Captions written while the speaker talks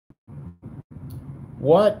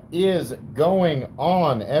What is going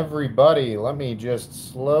on, everybody? Let me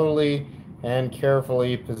just slowly and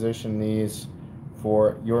carefully position these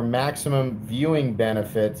for your maximum viewing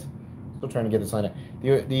benefit. Still trying to get this line up.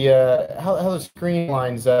 How the screen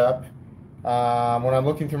lines up when I'm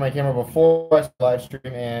looking through my camera before I live stream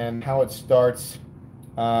and how it starts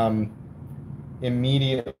um,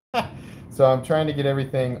 immediately. So I'm trying to get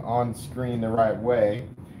everything on screen the right way.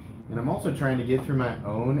 And I'm also trying to get through my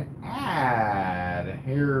own ad.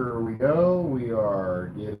 Here we go. We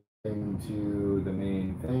are getting to the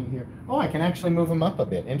main thing here. Oh, I can actually move them up a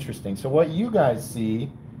bit. Interesting. So what you guys see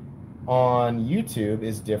on YouTube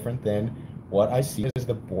is different than what I see as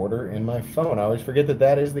the border in my phone. I always forget that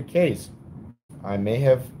that is the case. I may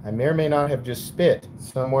or may not have just spit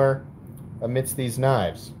somewhere amidst these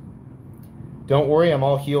knives. Don't worry, I'm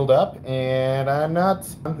all healed up, and I'm not.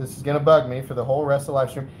 This is going to bug me for the whole rest of the live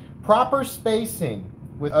stream. Proper spacing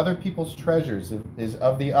with other people's treasures is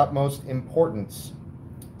of the utmost importance.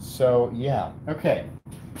 So, yeah. Okay.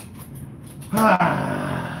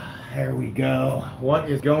 There we go. What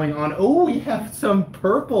is going on? Oh, we have some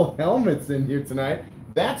purple helmets in here tonight.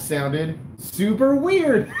 That sounded super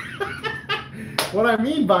weird. What I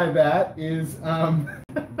mean by that is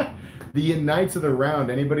the Knights of the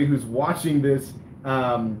Round. Anybody who's watching this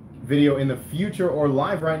video in the future or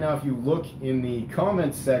live right now, if you look in the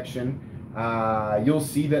comments section, you'll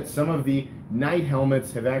see that some of the Knight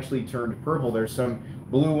helmets have actually turned purple. There's some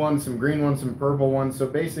blue ones, some green ones, some purple ones. So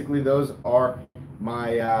basically those are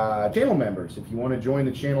my channel members. If you want to join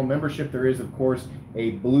the channel membership, there is of course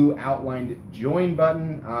a blue outlined join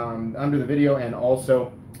button under the video, and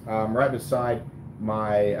also right beside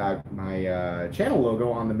my channel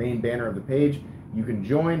logo on the main banner of the page. You can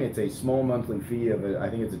join. It's a small monthly fee of I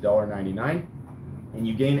think it's $1.99, and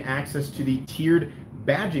you gain access to the tiered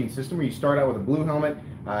badging system where you start out with a blue helmet.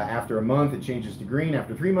 After a month it changes to green,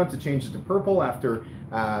 after 3 months it changes to purple, after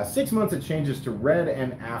 6 months it changes to red,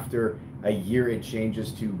 and after a year it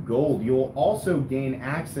changes to gold. You'll also gain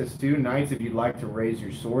access to Knights. If you'd like to raise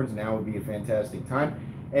your swords, now would be a fantastic time.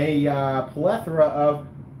 A plethora of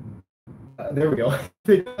there we go.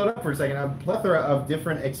 They got up for a second. A plethora of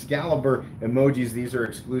different Excalibur emojis. These are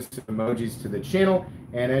exclusive emojis to the channel.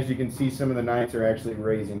 And as you can see, some of the Knights are actually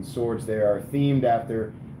raising swords. They are themed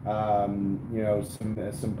after, you know,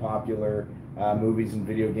 some popular movies and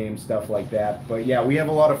video games, stuff like that. But yeah, we have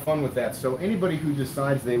a lot of fun with that. So anybody who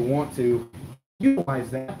decides they want to utilize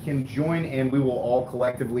that can join, and we will all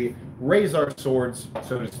collectively raise our swords,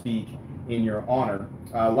 so to speak, in your honor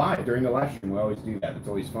live during the live stream. We always do that. It's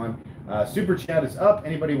always fun. Super Chat is up.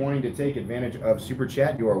 Anybody wanting to take advantage of Super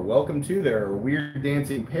Chat, you are welcome to. There are weird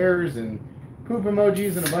dancing pears and poop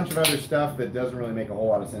emojis and a bunch of other stuff that doesn't really make a whole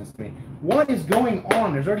lot of sense to me. What is going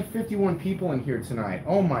on? There's already 51 people in here tonight.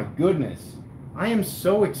 Oh my goodness. I am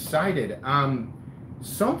so excited.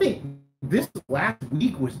 This last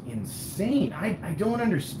week was insane. I don't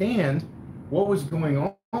understand what was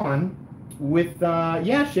going on with,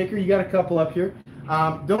 yeah, Shaker, you got a couple up here.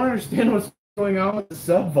 Don't understand what's going on with the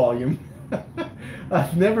sub volume.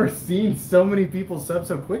 I've never seen so many people sub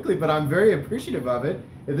so quickly, but I'm very appreciative of it.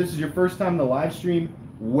 If this is your first time in the live stream,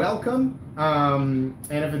 welcome. And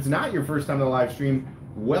if it's not your first time in the live stream,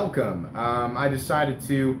 welcome. I decided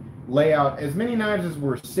to lay out as many knives as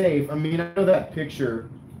were safe. I mean, I know that picture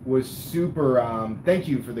was super, thank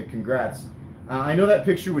you for the congrats. I know that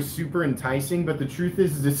picture was super enticing, but the truth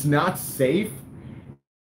is it's not safe.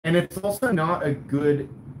 And it's also not a good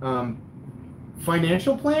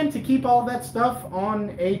financial plan to keep all that stuff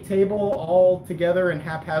on a table all together and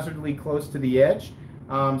haphazardly close to the edge.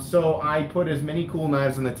 So I put as many cool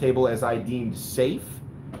knives on the table as I deemed safe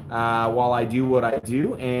while I do what I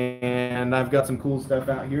do. And I've got some cool stuff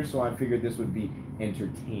out here, so I figured this would be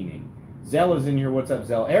entertaining. Zell is in here. What's up,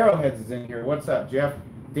 Zell? Arrowheads is in here. What's up, Jeff?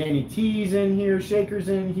 Danny T's in here. Shaker's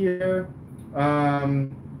in here.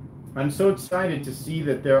 I'm so excited to see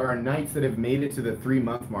that there are Knights that have made it to the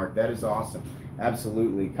 3-month mark. That is awesome.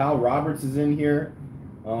 Absolutely. Kyle Roberts is in here.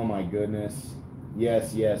 Oh my goodness.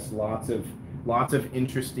 Yes, yes. Lots of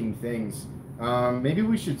interesting things. Maybe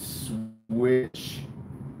we should switch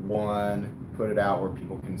one, put it out where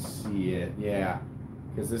people can see it. Yeah,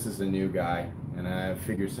 because this is a new guy, and I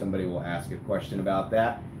figure somebody will ask a question about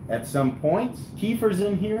that at some point. Kiefer's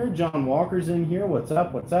in here. John Walker's in here. What's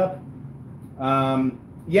up? What's up?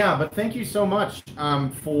 Yeah, but thank you so much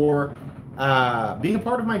for being a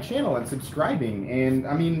part of my channel and subscribing. And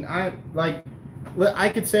I mean, I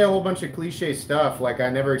could say a whole bunch of cliche stuff like I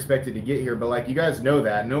never expected to get here, but like you guys know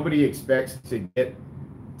that nobody expects to get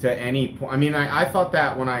to any point. I mean, I thought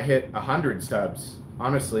that when I hit 100 subs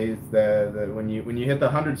Honestly, it's the when you hit the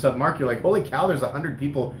 100 sub mark, you're like, holy cow, there's 100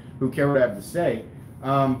 people who care what I have to say.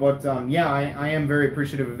 Yeah, I am very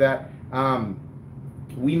appreciative of that.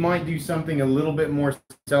 We might do something a little bit more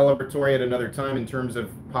celebratory at another time in terms of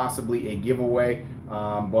possibly a giveaway.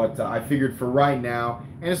 I figured for right now,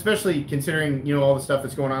 and especially considering all the stuff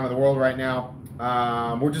that's going on in the world right now,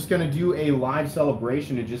 we're just gonna do a live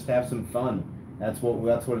celebration to just have some fun. That's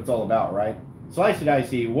what it's all about, right? Slicey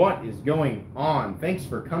Dicey, what is going on? Thanks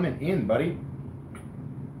for coming in, buddy.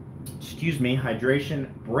 Excuse me, hydration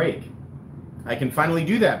break. I can finally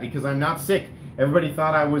do that because I'm not sick. Everybody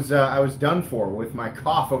thought I was done for with my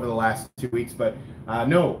cough over the last 2 weeks, but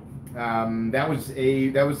no, that was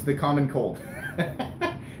the common cold,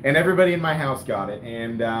 and everybody in my house got it,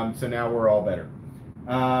 and so now we're all better.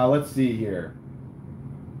 Let's see here.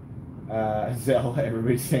 Zell,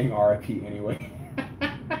 everybody's saying RIP anyway.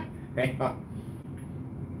 Hang on.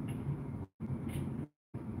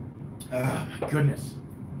 Oh my goodness.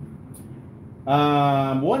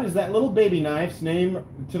 What is that little baby knife's name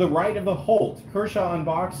to the right of the Holt? Kershaw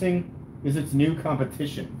Unboxing is its new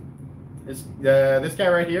competition. This guy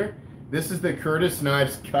right here, this is the Curtis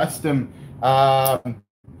Knives custom.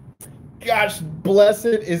 Gosh bless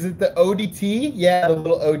it. Is it the ODT? Yeah, the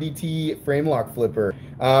little ODT frame lock flipper.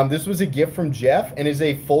 This was a gift from Jeff and is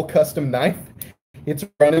a full custom knife. It's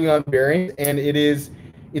running on bearings, and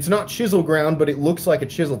it's not chisel ground, but it looks like a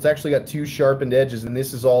chisel. It's actually got 2 sharpened edges, and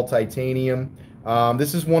this is all titanium.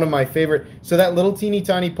 This is one of my favorite. So that little teeny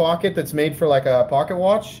tiny pocket that's made for like a pocket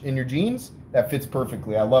watch in your jeans, that fits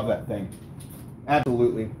perfectly. I love that thing.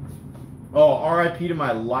 Absolutely. Oh, RIP to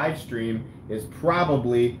my live stream is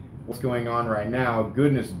probably what's going on right now.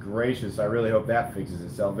 Goodness gracious, I really hope that fixes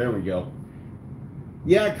itself. There we go.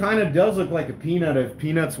 Yeah, it kind of does look like a peanut if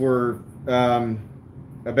peanuts were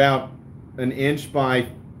about an inch by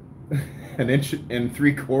an inch and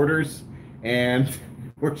 3/4 and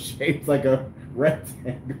were shaped like a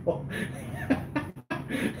rectangle.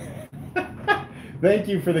 Thank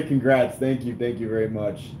you for the congrats. Thank you very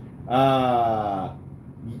much.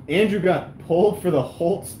 Andrew got pulled for the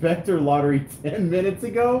Holt Spectre lottery 10 minutes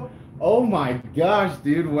ago. Oh my gosh,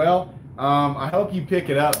 dude. Well, I hope you pick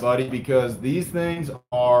it up, buddy, because these things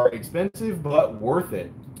are expensive but worth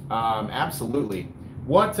it. Absolutely.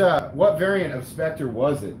 What variant of Spectre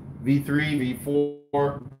was it? V3,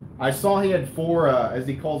 V4? I saw he had 4, as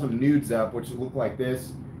he calls them, nudes up, which look like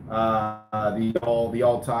this. The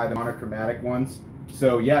all-tie, the monochromatic ones.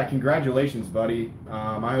 So yeah, congratulations, buddy.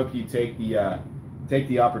 I hope you take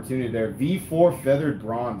the opportunity there. V4 feathered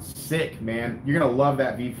bronze, sick, man. You're gonna love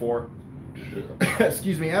that V4.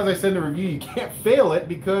 Excuse me. As I said in the review, you can't fail it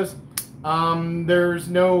because there's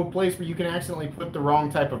no place where you can accidentally put the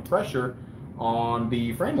wrong type of pressure on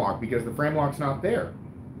the frame lock because the frame lock's not there.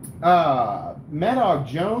 Madog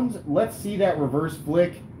Jones, let's see that reverse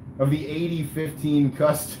flick of the 8015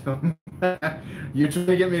 custom. You're trying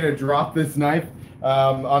to get me to drop this knife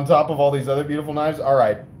on top of all these other beautiful knives? All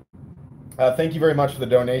right. Thank you very much for the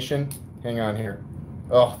donation. Hang on here.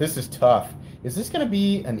 Oh, this is tough. Is this going to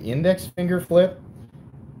be an index finger flip?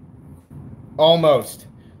 Almost.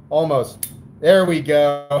 Almost. There we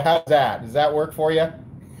go. How's that? Does that work for you?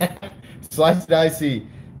 Slice Dicey.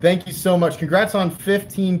 Thank you so much. Congrats on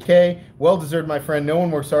 15K. Well deserved, my friend. No one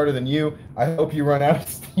works harder than you. I hope you run out of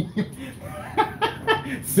steam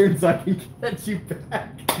as soon as I can get you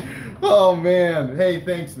back. Oh, man. Hey,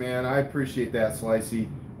 thanks, man. I appreciate that, Slicey.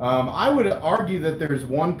 I would argue that there's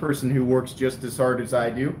one person who works just as hard as I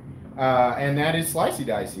do, and that is Slicey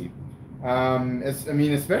Dicey. I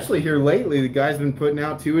mean, especially here lately, the guy's been putting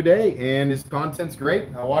out 2 a day, and his content's great.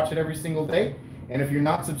 I watch it every single day. And if you're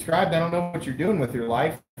not subscribed, I don't know what you're doing with your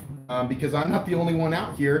life, because I'm not the only one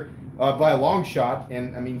out here by a long shot.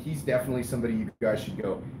 And I mean, he's definitely somebody you guys should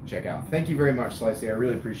go check out. Thank you very much, Slicey. I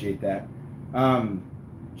really appreciate that.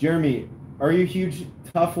 Jeremy, are you a huge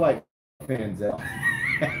Tough Light fan, Zell?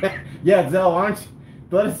 Yeah, Zell, aren't you?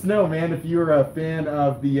 Let us know, man, if you're a fan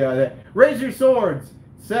of the Raise Your Swords.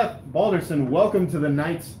 Seth Balderson, welcome to the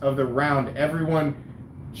Knights of the Round. Everyone,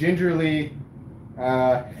 gingerly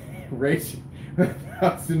raise. I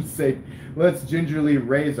was going to say, let's gingerly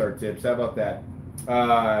raise our tips. How about that?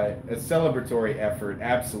 A celebratory effort,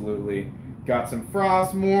 absolutely. Got some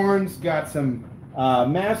Frostmournes, got some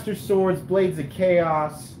Master Swords, Blades of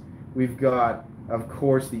Chaos. We've got, of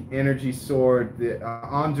course, the Energy Sword, the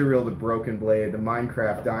Anduril, the Broken Blade, the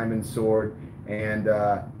Minecraft Diamond Sword, and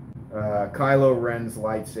Kylo Ren's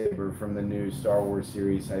lightsaber from the new Star Wars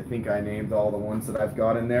series. I think I named all the ones that I've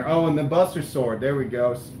got in there. Oh, and the Buster Sword. There we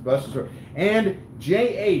go. Buster Sword. And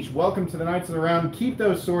JH, welcome to the Knights of the Round. Keep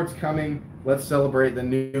those swords coming. Let's celebrate the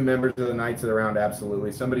new members of the Knights of the Round.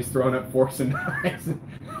 Absolutely. Somebody's throwing up forks and knives.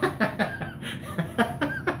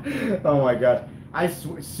 Oh my gosh.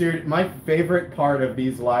 My favorite part of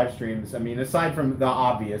these live streams, I mean, aside from the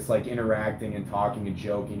obvious, like interacting and talking and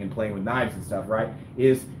joking and playing with knives and stuff, right,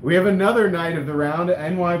 is we have another Knight of the Round,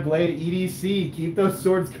 NY Blade EDC. Keep those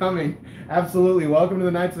swords coming. Absolutely. Welcome to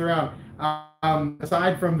the Knights of the Round.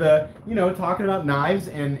 Aside from the, talking about knives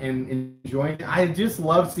and enjoying it, I just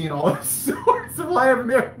love seeing all the swords fly up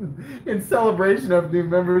there in celebration of new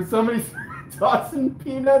members. Somebody's tossing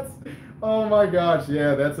peanuts. Oh my gosh.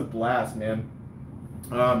 Yeah, that's a blast, man.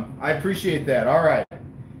 I appreciate that. All right,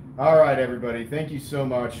 everybody. Thank you so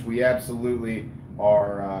much. We absolutely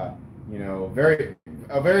are, a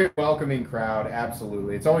very welcoming crowd.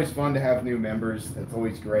 Absolutely. It's always fun to have new members. That's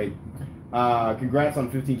always great. Congrats on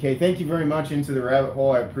 15K. Thank you very much, Into the Rabbit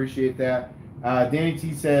Hole. I appreciate that. Danny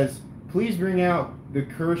T says, please bring out the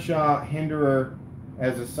Kershaw Hinderer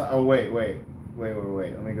as a... Oh, wait.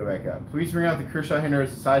 Let me go back up. Please bring out the Kershaw Hinderer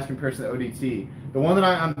as a size comparison to ODT. The one that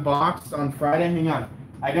I unboxed on Friday. Hang on.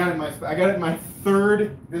 I got it in my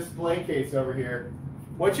third display case over here.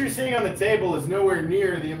 What you're seeing on the table is nowhere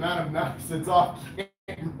near the amount of knives that's off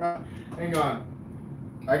camera. Hang on.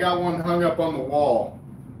 I got one hung up on the wall.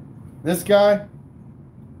 This guy,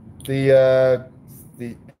 the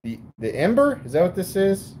Ember, is that what this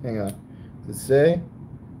is? Hang on. Does it say?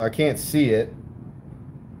 I can't see it.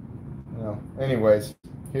 No. Anyways,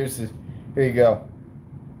 here you go.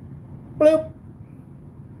 Bloop.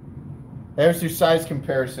 There's your size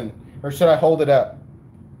comparison. Or should I hold it up?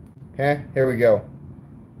 Okay, here we go.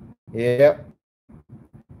 Yep.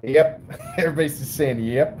 Everybody's just saying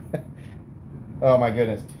yep. Oh my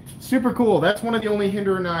goodness. Super cool. That's one of the only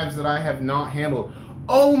Hinderer knives that I have not handled.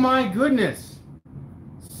 Oh my goodness.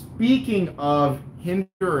 Speaking of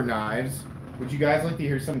Hinderer knives, would you guys like to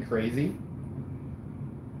hear something crazy?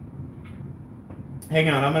 Hang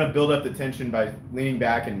on, I'm going to build up the tension by leaning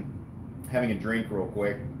back and having a drink real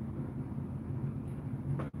quick.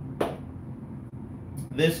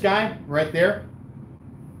 This guy right there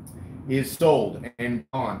is sold and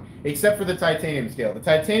gone, except for the titanium scale. The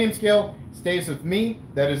titanium scale stays with me.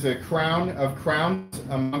 That is a crown of crowns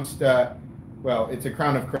amongst, well, it's a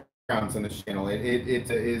crown of crowns on this channel. It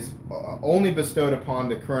is only bestowed upon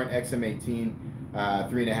the current XM18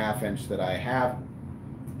 3.5 inch that I have.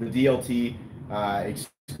 The DLT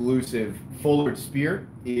exclusive Fullard Spear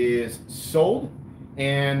is sold.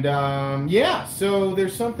 And yeah, so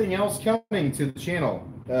there's something else coming to the channel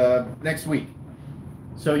next week.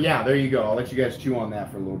 So yeah, there you go. I'll let you guys chew on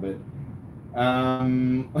that for a little bit.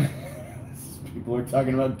 People are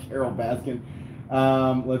talking about Carol Baskin.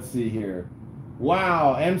 Let's see here.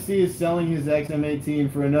 Wow, MC is selling his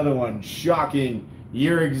XM18 for another one. Shocking.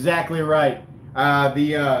 You're exactly right.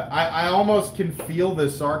 I almost can feel the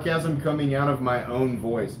sarcasm coming out of my own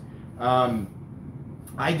voice.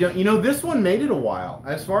 I don't, this one made it a while.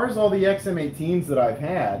 As far as all the XM18s that I've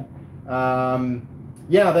had,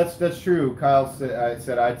 yeah, that's true. Kyle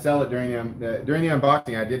said I'd sell it during the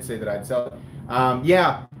unboxing. I did say that I'd sell it.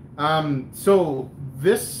 Yeah. So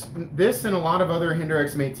this and a lot of other Hinderer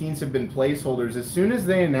XM18s have been placeholders. As soon as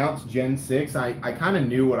they announced Gen 6, I kind of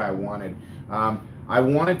knew what I wanted. I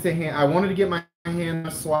wanted to get my hand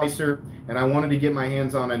on a slicer, and I wanted to get my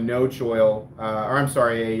hands on a no choil, or I'm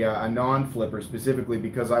sorry, a non-flipper specifically,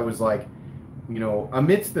 because I was like,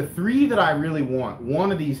 amidst the three that I really want,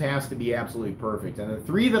 one of these has to be absolutely perfect. And the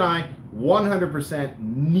three that I 100%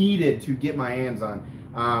 needed to get my hands on,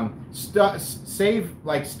 stuck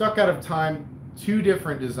out of time, two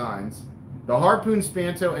different designs. The Harpoon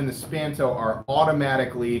Spanto and the Spanto are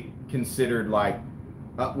automatically considered like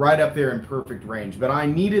right up there in perfect range. But I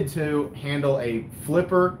needed to handle a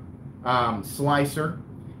flipper slicer,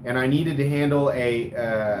 and I needed to handle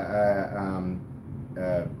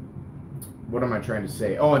what am I trying to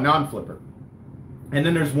say? Oh, a non-flipper. And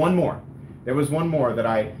then there's one more. There was one more that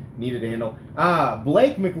I needed to handle.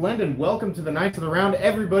 Blake McLendon, welcome to the Knights of the Round.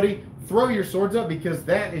 Everybody, throw your swords up because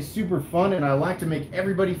that is super fun, and I like to make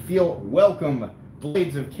everybody feel welcome.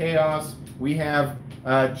 Blades of Chaos. We have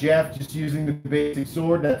Jeff just using the basic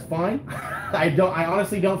sword. That's fine. I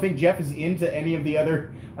honestly don't think Jeff is into any of the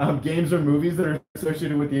other games or movies that are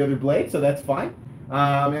associated with the other blades, so that's fine.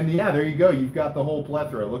 And yeah, there you go. You've got the whole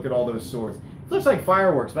plethora. Look at all those swords. It looks like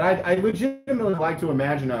fireworks, but I legitimately like to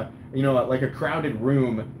imagine like a crowded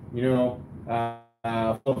room,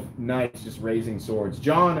 full of knights just raising swords.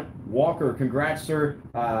 John Walker, congrats, sir.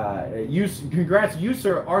 Congrats, you,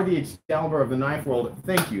 sir, are the Excalibur of the knife world.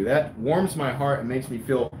 Thank you. That warms my heart and makes me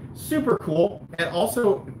feel super cool. It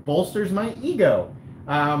also bolsters my ego,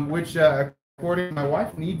 which a recording. My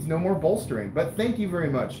wife needs no more bolstering. But thank you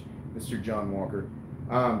very much, Mr. John Walker.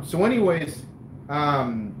 So anyways,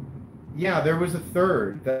 yeah, there was a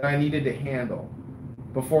third that I needed to handle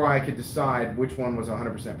before I could decide which one was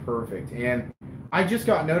 100% perfect. And I just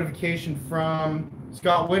got notification from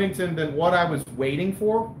Scott Whittington that what I was waiting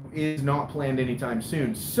for is not planned anytime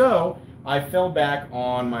soon. So I fell back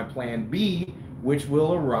on my plan B, which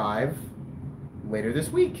will arrive later this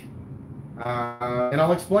week. And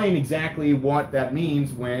I'll explain exactly what that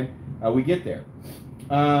means when we get there.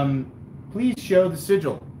 Please show the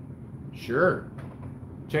sigil. Sure.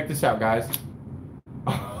 Check this out, guys.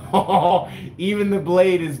 Oh, even the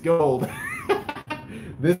blade is gold.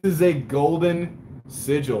 This is a golden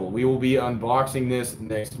sigil. We will be unboxing this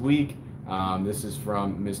next week. This is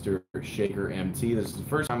from Mr. Shaker MT. This is the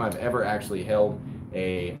first time I've ever actually held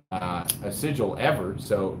a sigil ever,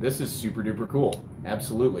 so this is super duper cool.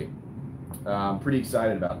 Absolutely. I'm pretty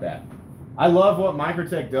excited about that. I love what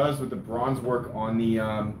Microtech does with the bronze work on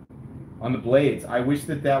the blades. I wish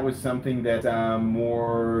that was something that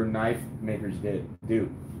more knife makers do.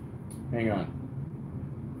 Hang on.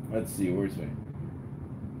 Let's see. Where's it?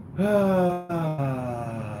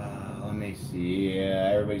 Let me see.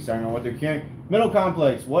 Everybody's talking about what they're carrying. Metal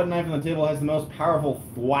Complex. What knife on the table has the most powerful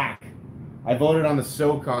thwack? I voted on the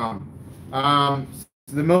SOCOM.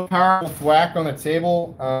 The most powerful thwack on the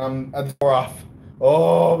table. At the door off.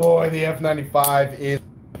 Oh boy, the F95 is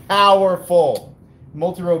powerful.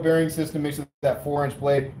 Multi-row bearing system mixed with that 4-inch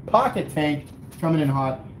blade. Pocket tank coming in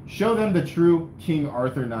hot. Show them the true King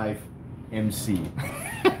Arthur knife, MC.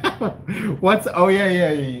 What's? Oh yeah.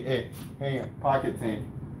 Hey, hang on. Pocket tank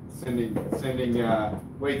sending.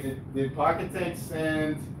 Wait, did Pocket tank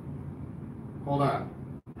send? Hold on.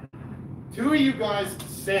 2 of you guys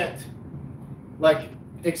sent like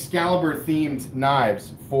Excalibur themed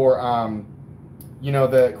knives for you know,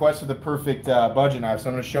 the quest for the perfect budget knife. So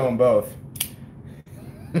I'm gonna show them both.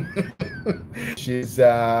 She's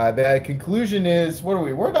the conclusion is, what are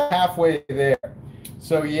we? We're about halfway there.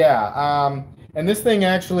 So yeah, and this thing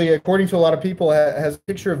actually, according to a lot of people, has a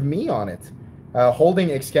picture of me on it,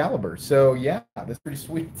 holding Excalibur. So yeah, that's pretty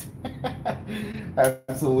sweet.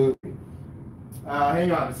 Absolutely.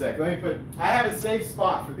 Hang on a sec. Let me put. I have a safe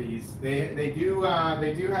spot for these. They do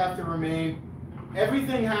have to remain.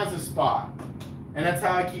 Everything has a spot. And that's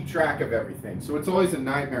how I keep track of everything. So it's always a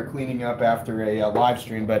nightmare cleaning up after a live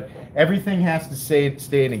stream, but everything has to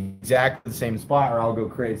stay in exactly the same spot or I'll go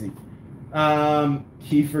crazy.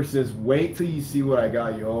 Kiefer says, wait till you see what I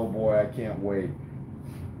got you. Oh boy, I can't wait.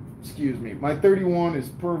 Excuse me. My 31 is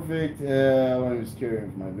perfect. I'm just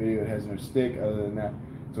carrying for my video. It has no stick. Other than that,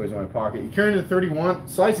 it's always in my pocket. You carrying the 31?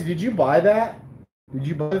 Slicey, did you buy that? Did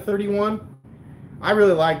you buy the 31? I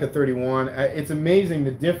really like the 31. It's amazing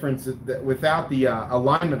the difference that without the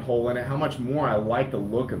alignment hole in it, how much more I like the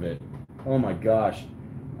look of it. Oh my gosh.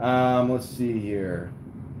 Let's see here.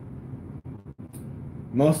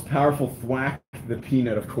 Most powerful thwack, the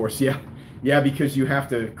peanut, of course. Yeah, because you have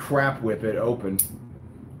to crap whip it open.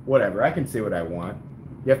 Whatever, I can say what I want.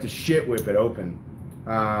 You have to shit whip it open.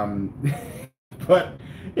 But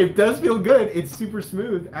it does feel good. It's super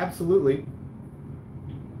smooth, absolutely.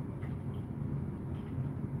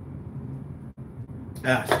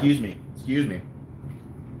 Excuse me.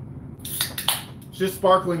 It's just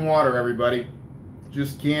sparkling water, everybody.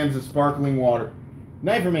 Just cans of sparkling water.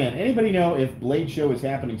 Kniferman, anybody know if Blade Show is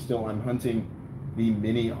happening still? I'm hunting the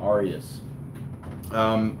Mini Arius.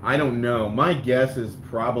 I don't know. My guess is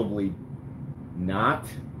probably not,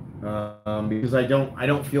 because I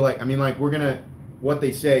don't feel like. I mean, like we're gonna. What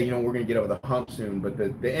they say, you know, we're gonna get over the hump soon, but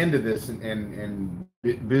the end of this and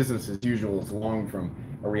business as usual is long from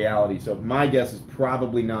a reality. So my guess is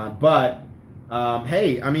probably not. But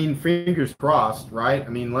hey, I mean, fingers crossed, right? I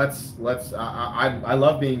mean, let's. I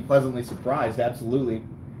love being pleasantly surprised. Absolutely.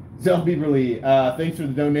 Zelby really, thanks for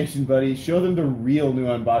the donation, buddy. Show them the real new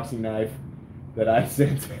unboxing knife that I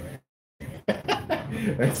sent.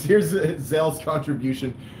 Here's Zell's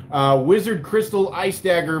contribution. Wizard Crystal Ice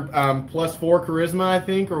Dagger, +4 charisma, I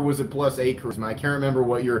think, or was it +8 charisma? I can't remember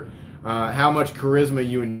what your, how much charisma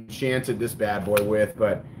you enchanted this bad boy with,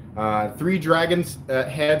 but 3 dragons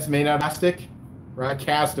heads made out of plastic, right?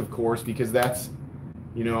 Cast, of course, because that's,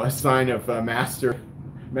 you know, a sign of master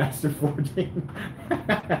forging.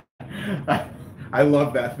 I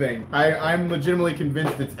love that thing. I'm legitimately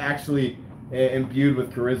convinced it's actually imbued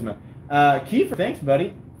with charisma. Kiefer, thanks,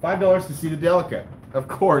 buddy. $5 to see the Delica. Of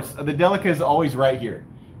course, the Delica is always right here.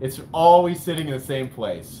 It's always sitting in the same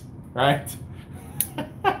place, right?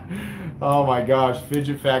 Oh my gosh,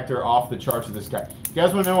 fidget factor off the charts of this guy. You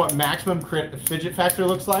guys want to know what maximum fidget factor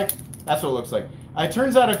looks like? That's what it looks like. It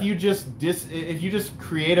turns out if you just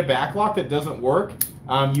create a backlock that doesn't work,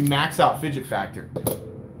 you max out fidget factor.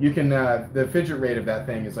 You can the fidget rate of that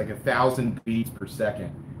thing is like 1,000 beats per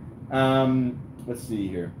second. Let's see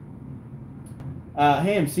here.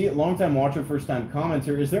 Hey MC, long-time watcher, first-time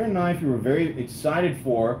commenter. Is there a knife you were very excited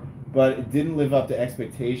for, but it didn't live up to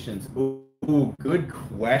expectations? Ooh, good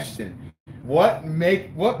question. What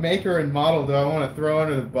maker and model do I want to throw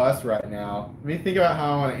under the bus right now? Let me think about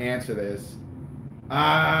how I want to answer this.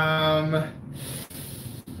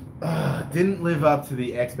 Didn't live up to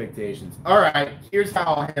the expectations. All right, here's how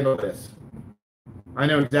I'll handle this. I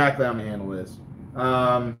know exactly how I'm going to handle this.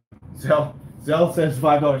 Zell says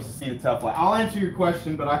 $5 to see the tough light. I'll answer your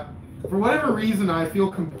question, but for whatever reason, I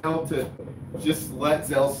feel compelled to just let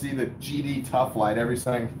Zell see the GD tough light every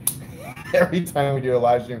time we do a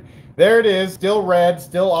live stream. There it is, still red,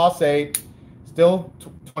 still AUS-8, still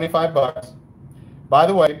 25 bucks. By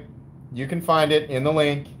the way, you can find it in the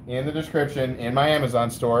link in the description in my Amazon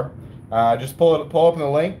store. Just pull open the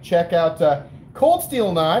link, check out Cold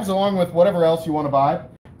Steel knives along with whatever else you want to buy.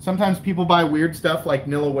 Sometimes people buy weird stuff like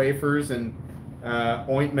Nilla wafers and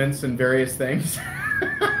ointments and various things.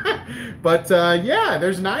 But yeah,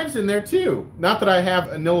 there's knives in there too. Not that I have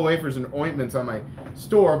Nilla wafers and ointments on my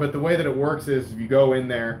store, but the way that it works is if you go in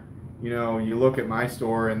there, you know, you look at my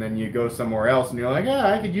store and then you go somewhere else and you're like,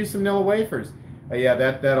 I could use some Nilla wafers. Yeah,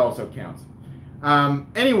 that also counts.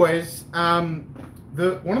 Anyways, one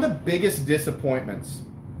of the biggest disappointments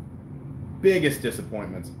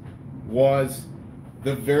was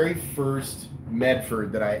the very first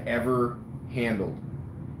Medford that I ever handled.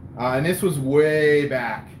 And this was way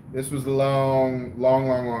back. This was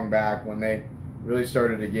long back when they really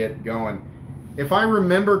started to get going. If I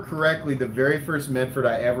remember correctly, the very first Medford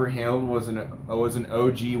I ever handled was an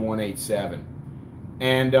OG 187.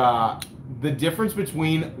 And the difference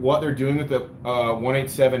between what they're doing with the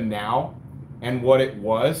 187 now and what it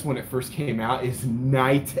was when it first came out is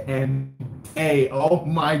night and day. Oh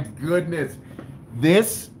my goodness.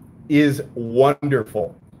 This is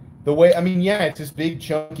wonderful. The way, I mean, yeah, it's this big,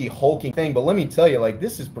 chunky, hulking thing, but let me tell you, like,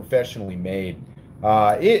 this is professionally made.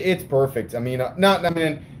 It's perfect. I mean,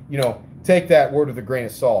 you know, take that word with a grain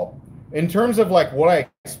of salt. In terms of, like, what I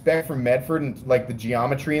expect from Medford and, like, the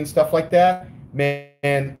geometry and stuff like that,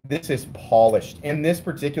 man, this is polished. And this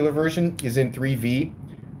particular version is in 3V.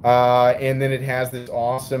 And then it has this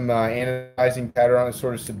awesome anodizing pattern on it,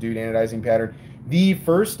 sort of subdued anodizing pattern. The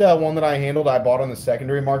first one that I handled, I bought on the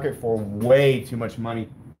secondary market for way too much money.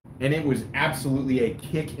 And it was absolutely a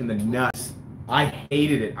kick in the nuts. I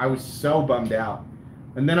hated it. I was so bummed out.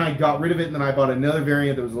 And then I got rid of it, and then I bought another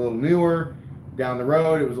variant that was a little newer. Down the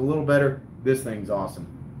road, it was a little better. This thing's awesome.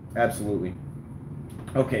 Absolutely.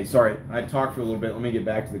 Okay, sorry. I talked for a little bit. Let me get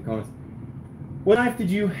back to the comments. What knife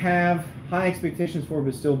did you have high expectations for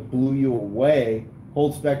but still blew you away?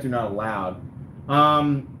 Hold Spectre not allowed.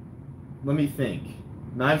 Let me think.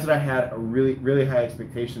 Knives that I had really high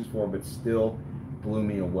expectations for but still blew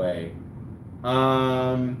me away.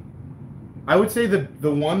 I would say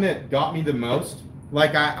the one that got me the most,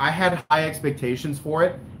 like I had high expectations for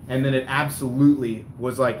it, and then it absolutely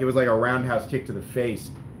was like a roundhouse kick to the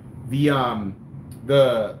face.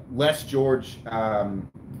 The Les George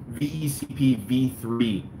VECP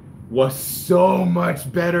V3 was so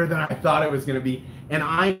much better than I thought it was going to be, and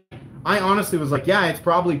I honestly was like, yeah, it's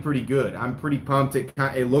probably pretty good. I'm pretty pumped.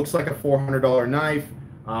 It looks like a $400 knife.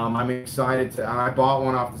 I'm excited I bought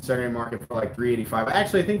one off the secondary market for like $385.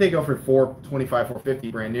 Actually, I think they go for $425,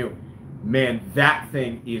 $450 brand new. Man, that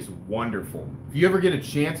thing is wonderful. If you ever get a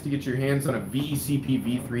chance to get your hands on a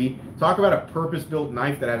VECP V3, talk about a purpose-built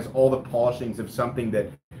knife that has all the polishings of something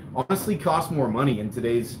that honestly costs more money in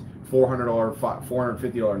today's $400,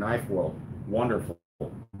 $450 knife world. Wonderful.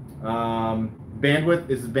 Bandwidth,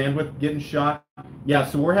 is bandwidth getting shot? Yeah,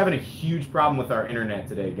 so we're having a huge problem with our internet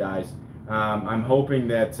today, guys. I'm hoping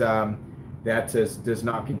that that does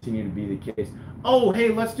not continue to be the case. Oh, hey,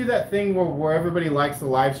 let's do that thing where everybody likes the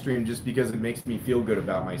live stream just because it makes me feel good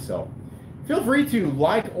about myself. Feel free to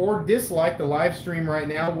like or dislike the live stream right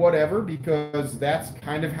now, whatever, because that's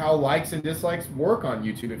kind of how likes and dislikes work on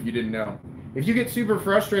YouTube, if you didn't know. If you get super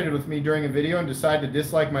frustrated with me during a video and decide to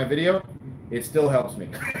dislike my video, it still helps me.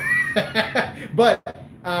 But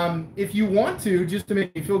if you want to, just to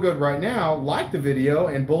make me feel good right now, like the video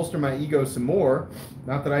and bolster my ego some more,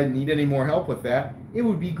 not that I need any more help with that, it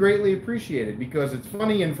would be greatly appreciated because it's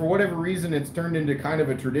funny, and for whatever reason it's turned into kind of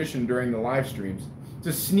a tradition during the live streams. It's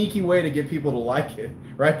a sneaky way to get people to like it,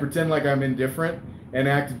 right? Pretend like I'm indifferent and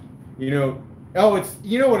act, you know, oh, it's,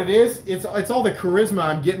 you know what it is? It's all the charisma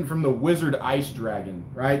I'm getting from the wizard ice dragon,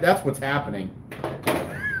 right? That's what's happening.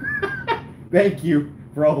 Thank you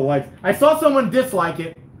for all the likes. I saw someone dislike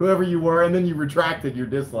it, whoever you were, and then you retracted your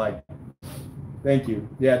dislike. Thank you.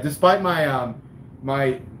 Yeah, despite my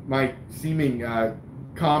my seeming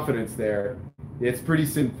confidence there, it's pretty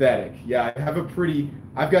synthetic. Yeah,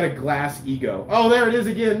 I've got a glass ego. Oh, there it is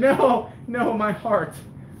again. No, my heart.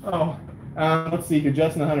 Oh, let's see. Could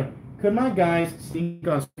Justin the Hunter? Could my guys sneak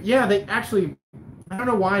on? Yeah, they actually. I don't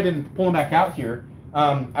know why I didn't pull them back out here.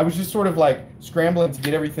 I was just sort of like scrambling to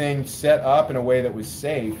get everything set up in a way that was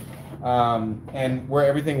safe, and where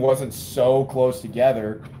everything wasn't so close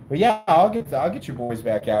together. But yeah, I'll get your boys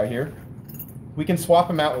back out here. We can swap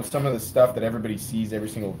them out with some of the stuff that everybody sees every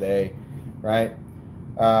single day, right?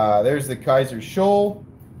 There's the Kaiser Shoal,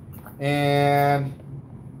 and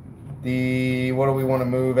the what do we want to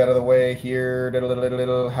move out of the way here?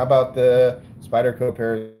 How about the Spyderco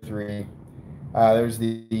Para 3? There's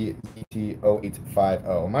the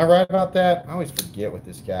ZT0850. Am I right about that? I always forget with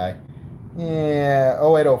this guy. Yeah,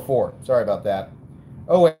 0804. Sorry about that.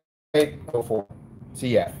 0804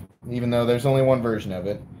 CF. Even though there's only one version of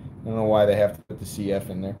it. I don't know why they have to put the CF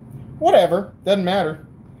in there. Whatever. Doesn't matter.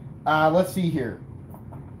 Let's see here.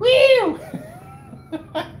 Woo!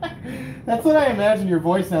 That's what I imagine your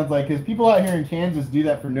voice sounds like, because people out here in Kansas do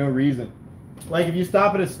that for no reason. Like if you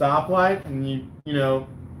stop at a stoplight and you know,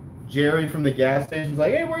 Jerry from the gas station's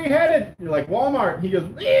like, hey, where you headed? You're like, Walmart. He goes,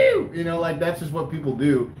 woo! You know, like that's just what people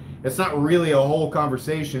do. It's not really a whole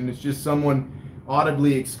conversation. It's just someone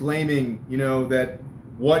audibly exclaiming, you know, that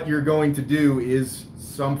what you're going to do is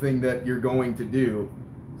something that you're going to do.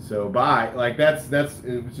 So bye. Like it's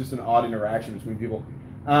just an odd interaction between people.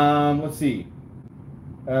 Let's see.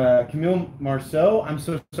 Camille Marceau, I'm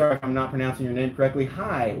so sorry if I'm not pronouncing your name correctly.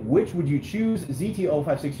 Hi, which would you choose,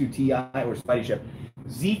 ZT0562 Ti or Spidey Chef?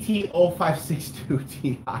 ZT0562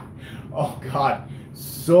 Ti. Oh God,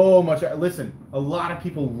 so much. Listen, a lot of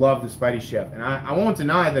people love the Spidey Chef, and I won't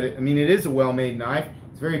deny that. It is a well-made knife.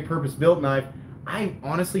 It's a very purpose-built knife. I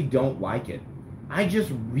honestly don't like it. I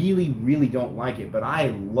just really, really don't like it. But I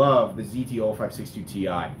love the ZT0562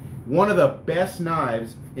 Ti. One of the best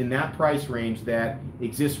knives in that price range that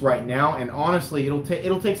exists right now, and honestly, it'll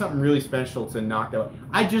take something really special to knock that out.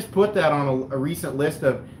 I just put that on a recent list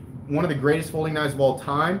of one of the greatest folding knives of all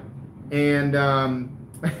time, and and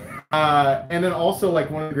then also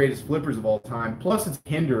like one of the greatest flippers of all time. Plus, it's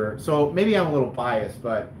Hinderer, so maybe I'm a little biased,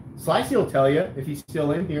 but Slicey will tell you if he's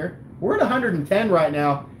still in here. We're at 110 right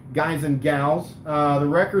now, guys and gals. The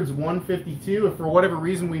record's 152. If for whatever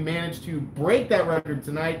reason we manage to break that record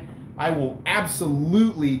tonight, I will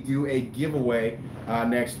absolutely do a giveaway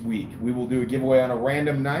next week. We will do a giveaway on a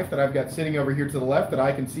random knife that I've got sitting over here to the left that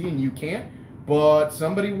I can see and you can't. But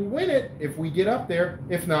somebody will win it if we get up there.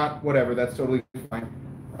 If not, whatever. That's totally fine.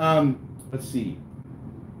 Let's see.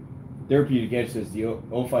 Therapeutic Edge says the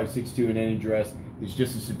 0562 in any dress is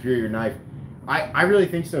just a superior knife. I really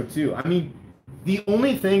think so too. I mean, the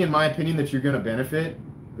only thing in my opinion that you're going to benefit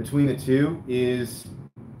between the two is,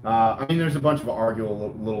 I mean, there's a bunch of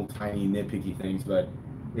arguable little tiny nitpicky things, but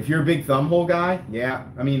if you're a big thumb hole guy, yeah.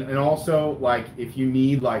 I mean, and also like if you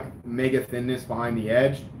need like mega thinness behind the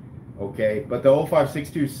edge, okay. But the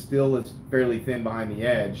 0562 still is fairly thin behind the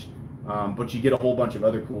edge, but you get a whole bunch of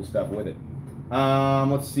other cool stuff with it.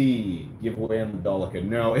 Let's see. Giveaway on the Dolica.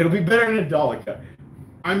 No, it'll be better than a Dolica.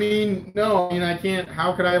 I mean, no, I mean, I can't.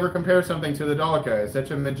 How could I ever compare something to the Dolica? It's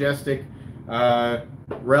such a majestic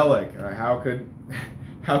relic. How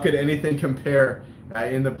could anything compare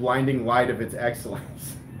in the blinding light of its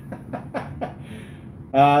excellence?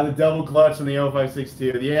 The double clutch on the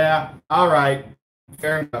 0562. Yeah, all right,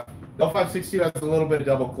 fair enough. The 0562 has a little bit of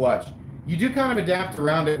double clutch. You do kind of adapt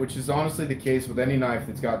around it, which is honestly the case with any knife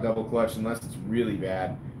that's got double clutch, unless it's really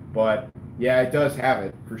bad. But yeah, it does have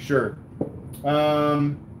it for sure.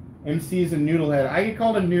 MC is a noodlehead. I get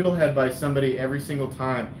called a noodlehead by somebody every single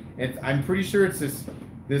time, and I'm pretty sure it's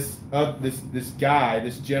this guy,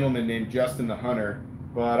 this gentleman named Justin the Hunter,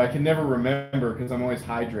 but I can never remember because I'm always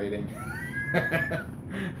hydrating.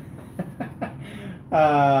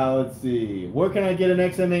 Let's see. Where can I get an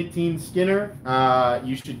XM18 Skinner?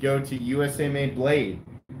 You should go to USA Made Blade.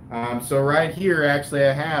 So right here, actually,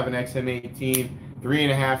 I have an XM18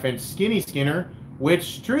 3.5-inch skinny Skinner,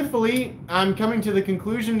 which, truthfully, I'm coming to the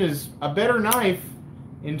conclusion is a better knife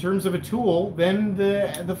in terms of a tool than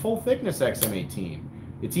the full thickness XM18.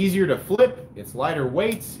 It's easier to flip, it's lighter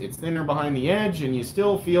weights, it's thinner behind the edge, and you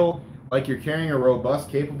still feel like you're carrying a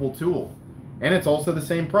robust, capable tool. And it's also the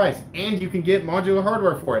same price. And you can get modular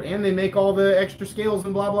hardware for it. And they make all the extra scales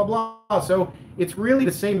and blah, blah, blah. So it's really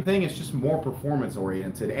the same thing. It's just more performance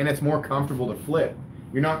oriented. And it's more comfortable to flip.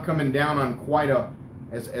 You're not coming down on quite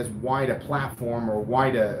as wide a platform or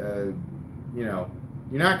wide a you know,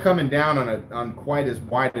 you're not coming down on quite as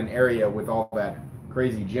wide an area with all that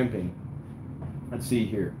crazy jimping. Let's see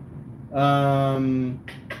here.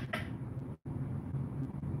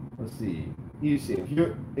 Let's see. You see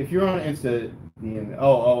if you're on Insta.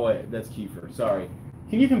 Oh wait, that's Kiefer. Sorry.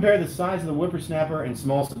 Can you compare the size of the whippersnapper and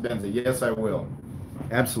small Sebenza? Yes, I will.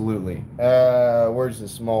 Absolutely. Where's the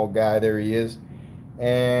small guy? There he is.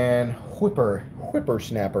 And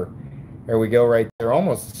whippersnapper. There we go, right there.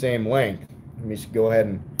 Almost the same length. Let me just go ahead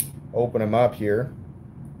and open them up here.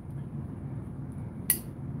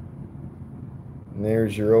 And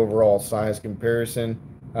there's your overall size comparison.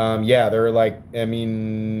 Yeah, they're like, I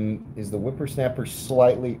mean, is the whippersnapper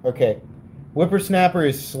slightly, okay. Whippersnapper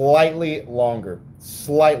is slightly longer.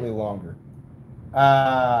 Slightly longer.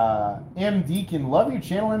 M. Deacon, love your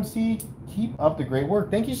channel, MC. Keep up the great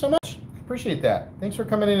work. Thank you so much. Appreciate that. Thanks for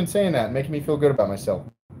coming in and saying that, making me feel good about myself.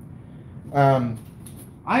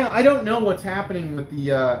 I don't know what's happening with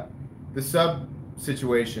the sub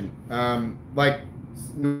situation. Like,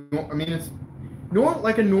 I mean, it's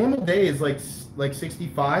like a normal day is like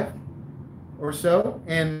 65 or so,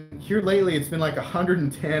 and here lately it's been like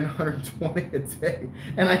 110, 120 a day,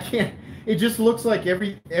 and I can't. It just looks like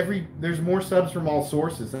every there's more subs from all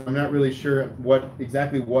sources. I'm not really sure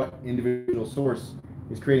exactly what individual source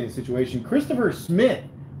is creating the situation. Christopher Smith,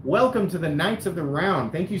 welcome to the Knights of the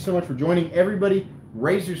Round. Thank you so much for joining. Everybody,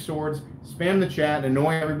 raise your swords, spam the chat,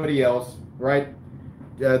 annoy everybody else. Right?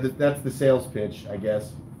 That's the sales pitch, I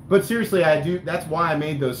guess. But seriously, I do. That's why I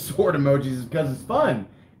made those sword emojis, is because it's fun.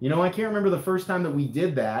 You know, I can't remember the first time that we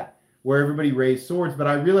did that, where everybody raised swords, but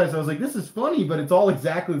I realized, I was like, this is funny, but it's all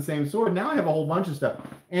exactly the same sword. Now I have a whole bunch of stuff.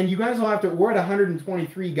 And you guys will have to, we're at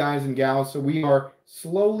 123 guys and gals, so we are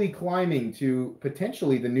slowly climbing to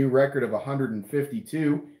potentially the new record of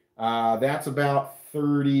 152. That's about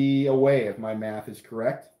 30 away, if my math is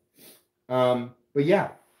correct. But yeah,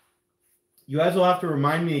 you guys will have to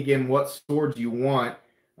remind me again what swords you want.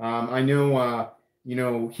 I know, you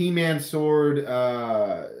know, He-Man sword,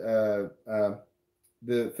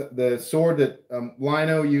 the sword that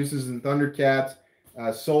Lino uses in Thundercats,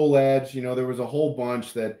 Soul Edge. You know, there was a whole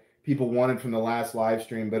bunch that people wanted from the last live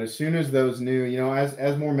stream. But as soon as those new, you know,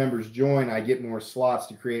 as more members join, I get more slots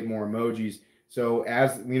to create more emojis. So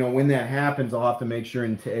as you know, when that happens, I'll have to make sure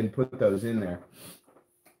and put those in there.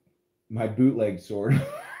 My bootleg sword.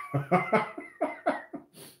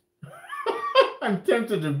 I'm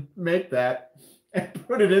tempted to make that and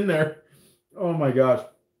put it in there. Oh my gosh.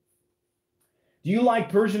 Do you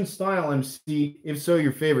like Persian style, MC? If so,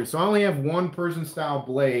 your favorite. So I only have one Persian style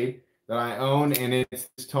blade that I own, and it's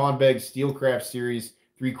this Todd Begg Steelcraft Series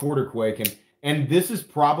 3/4 Quake. And this is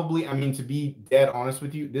probably, I mean, to be dead honest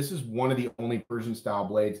with you, this is one of the only Persian style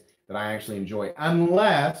blades that I actually enjoy.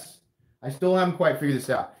 Unless, I still haven't quite figured this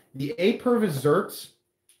out. The A Purvis Zerks,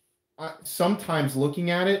 sometimes looking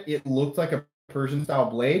at it, it looked like a Persian style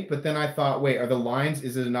blade, but then I thought, wait, are the lines,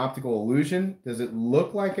 is it an optical illusion? Does it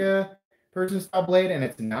look like a Persian style blade? And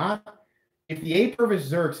it's not. If the A Purvis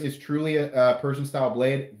Zerks is truly a Persian style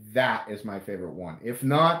blade, that is my favorite one. If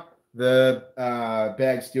not, the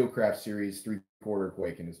Bag Steelcraft Series 3/4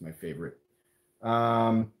 Quaken is my favorite.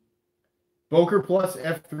 Boker Plus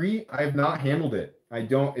F3, I have not handled it. I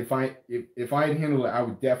don't. If I had handled it, I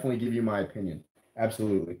would definitely give you my opinion.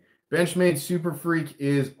 Absolutely. Benchmade Super Freak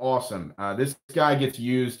is awesome. This guy gets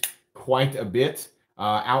used quite a bit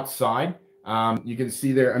outside. You can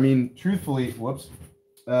see there. I mean, truthfully, was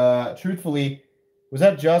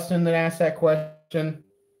that Justin that asked that question?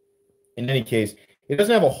 In any case, it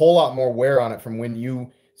doesn't have a whole lot more wear on it from when you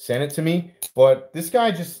sent it to me. But this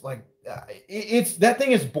guy just like it's that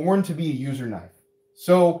thing is born to be a user knife.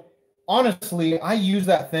 So honestly, I use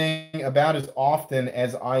that thing about as often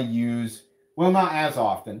as I use. Well, not as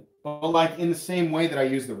often, but like in the same way that I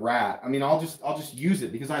use the Rat. I mean, I'll just use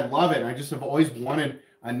it because I love it. I just have always wanted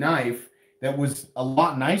a knife that was a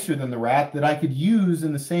lot nicer than the Rat that I could use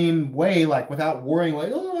in the same way, like without worrying,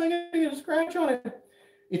 like, oh, I gotta get a scratch on it.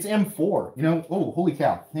 It's M4, you know. Oh, holy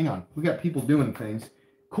cow! Hang on, we got people doing things.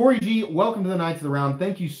 Corey G, welcome to the Knights of the Round.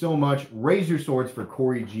 Thank you so much. Raise your swords for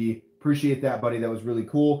Corey G. Appreciate that, buddy. That was really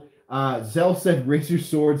cool. Zell said, raise your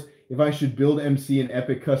swords if I should build MC an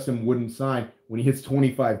epic custom wooden sign when he hits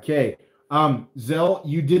 25K. Zell,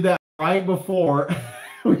 you did that right before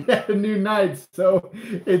we had a new Knights, so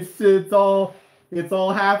it's all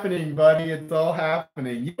happening, buddy. It's all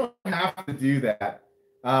happening. You don't have to do that.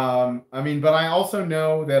 I mean, but I also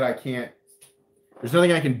know that I can't. There's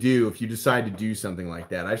nothing I can do if you decide to do something like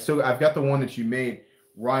that. I've got the one that you made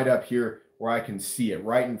right up here where I can see it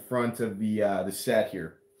right in front of the set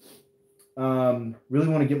here. Really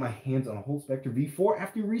want to get my hands on a Holt Spectre V4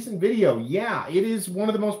 after your recent video. Yeah, it is one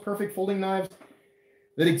of the most perfect folding knives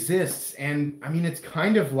that exists. And I mean, it's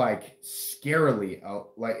kind of like scarily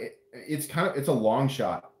it's a long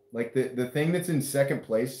shot. Like the thing that's in second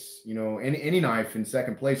place, you know, any knife in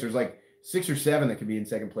second place, there's like 6 or 7 that can be in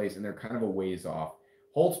second place, and they're kind of a ways off.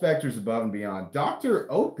 Holt Spectre's above and beyond. Dr.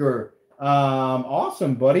 Oetker,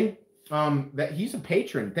 awesome, buddy. That he's a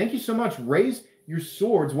patron. Thank you so much. Raise your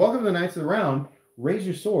swords. Welcome to the Knights of the Round. Raise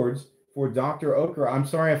your swords for Dr. Oetker. I'm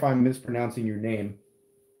sorry if I'm mispronouncing your name.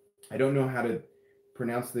 I don't know how to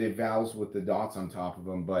pronounce the vowels with the dots on top of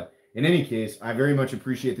them, but in any case, I very much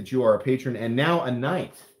appreciate that you are a patron and now a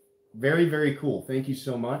knight. Very, very cool. Thank you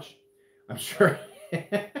so much. I'm sure.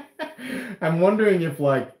 I'm wondering if,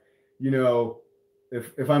 like, you know,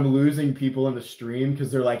 if I'm losing people in the stream because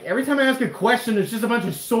they're like, every time I ask a question, there's just a bunch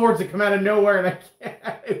of swords that come out of nowhere, and I can't.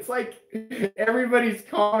 It's like everybody's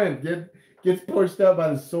comment gets pushed up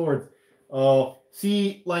by the swords. Oh,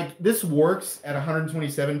 see, like this works at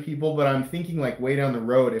 127 people, but I'm thinking like way down the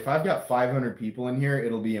road, if I've got 500 people in here,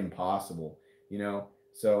 it'll be impossible, you know?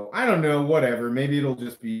 So I don't know, whatever. Maybe it'll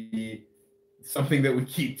just be something that we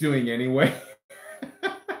keep doing anyway.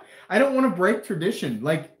 I don't want to break tradition.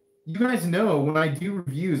 Like, you guys know when I do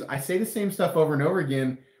reviews, I say the same stuff over and over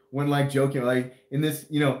again when like joking, like in this,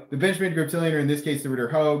 you know, the Benchmade Griptilian, or in this case, the Ritter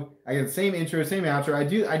Hogue, I get the same intro, same outro. I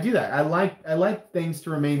do that. I like things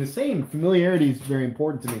to remain the same. Familiarity is very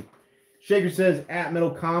important to me. Shaker says at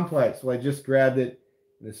Metal Complex. Well, I just grabbed it.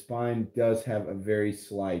 The spine does have a very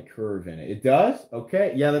slight curve in it. It does?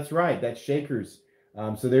 Okay. Yeah, that's right. That's Shaker's.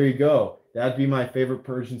 So there you go. That'd be my favorite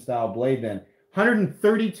Persian style blade then.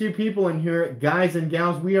 132 people in here, guys and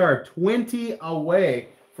gals. We are 20 away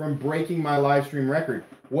from breaking my live stream record.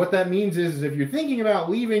 What that means is if you're thinking about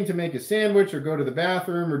leaving to make a sandwich or go to the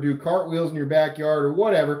bathroom or do cartwheels in your backyard or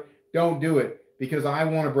whatever, don't do it, because I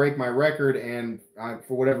want to break my record, and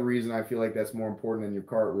for whatever reason, I feel like that's more important than your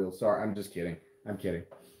cartwheels. Sorry, I'm just kidding. I'm kidding.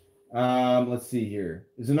 Let's see here.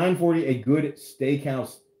 Is a 940 a good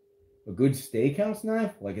steakhouse? A good steakhouse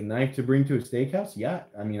knife? Like a knife to bring to a steakhouse? Yeah.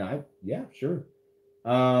 I mean, yeah, sure.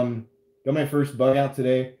 Got my first bug out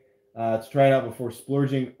today. To try it out before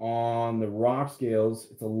splurging on the rock scales.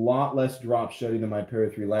 It's a lot less drop shutty than my Para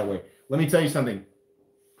 3 Lightweight. Let me tell you something.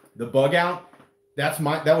 The bug out, that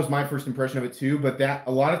was my first impression of it too, but that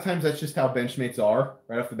a lot of times that's just how Benchmates are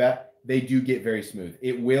right off the bat. They do get very smooth.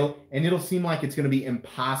 It will, and it'll seem like it's going to be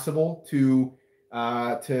impossible to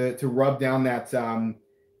rub down that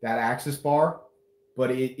axis bar, but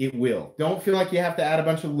it will. Don't feel like you have to add a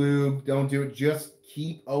bunch of lube. Don't do it. Just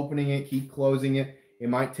keep opening it, keep closing it. It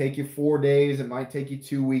might take you 4 days. It might take you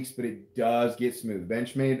 2 weeks, but it does get smooth.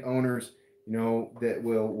 Benchmade owners, you know, that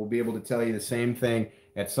will be able to tell you the same thing.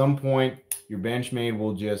 At some point, your Benchmade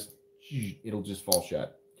will it'll just fall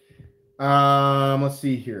shut. Let's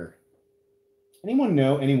see here. Anyone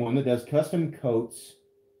know anyone that does custom coats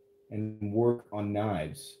and work on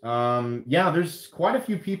knives? Yeah, there's quite a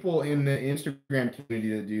few people in the Instagram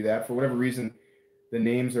community that do that. For whatever reason, the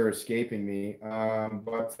names are escaping me.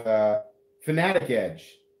 But Fanatic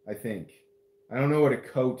Edge, I think. I don't know what a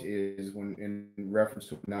coat is when in reference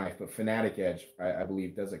to a knife, but Fanatic Edge, I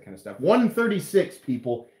believe, does that kind of stuff. 136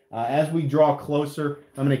 people. As we draw closer,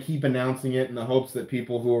 I'm going to keep announcing it in the hopes that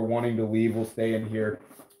people who are wanting to leave will stay in here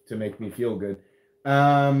to make me feel good.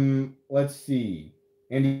 Let's see.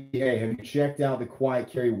 Andy, hey, have you checked out the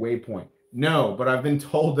Quiet Carry Waypoint? No, but I've been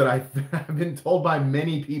told that I've been told by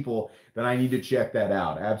many people that I need to check that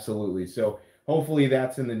out. Absolutely. So hopefully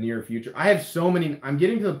that's in the near future. I have so many. I'm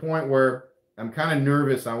getting to the point where I'm kind of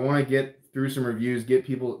nervous. I want to get through some reviews, get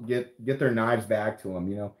people get their knives back to them.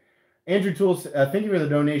 You know, Andrew Tools, thank you for the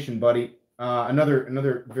donation, buddy.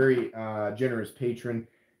 Another very generous patron.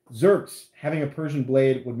 Xerxes, having a Persian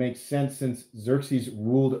blade would make sense since Xerxes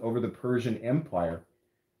ruled over the Persian Empire.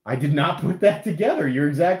 I did not put that together. You're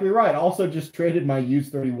exactly right. Also just traded my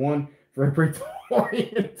used 31 for a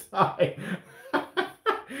Praetorian tie.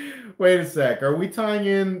 Wait a sec. Are we tying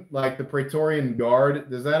in like the Praetorian Guard?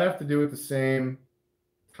 Does that have to do with the same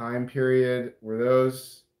time period? Did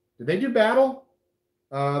they do battle?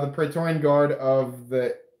 The Praetorian Guard of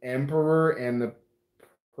the Emperor and the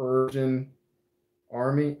Persian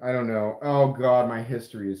army? I don't know. Oh God, my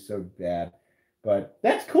history is so bad. But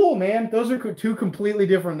that's cool, man. Those are two completely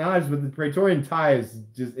different knives, but the Praetorian tie is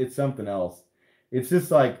just, it's something else. It's just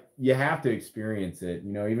like, you have to experience it,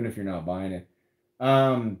 you know, even if you're not buying it.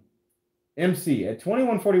 MC, at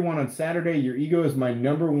 21:41 on Saturday, your ego is my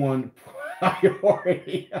 #1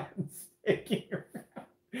 priority on sticking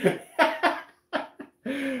around.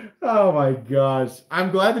 Oh my gosh.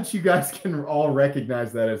 I'm glad that you guys can all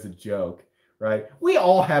recognize that as a joke. right? We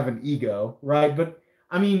all have an ego, right? But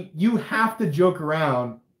I mean, you have to joke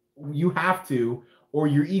around. You have to, or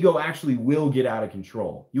your ego actually will get out of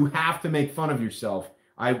control. You have to make fun of yourself.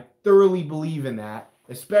 I thoroughly believe in that,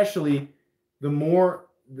 especially the more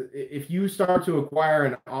if you start to acquire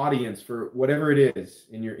an audience for whatever it is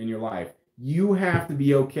in your life, you have to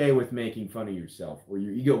be okay with making fun of yourself, or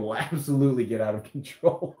your ego will absolutely get out of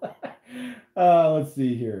control. Let's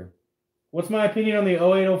see here. What's my opinion on the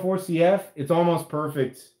 0804 CF? It's almost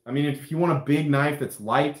perfect. I mean, if you want a big knife that's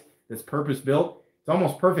light, that's purpose built, it's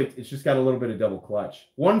almost perfect. It's just got a little bit of double clutch.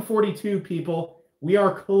 142 people. We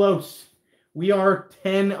are close. We are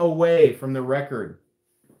 10 away from the record.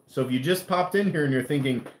 So if you just popped in here and you're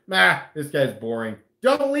thinking, this guy's boring,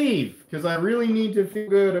 don't leave, because I really need to feel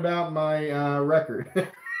good about my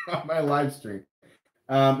record on my live stream.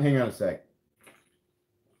 Hang on a sec.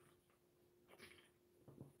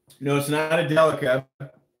 No, it's not a Delica.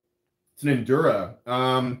 It's an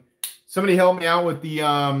Endura. Somebody help me out with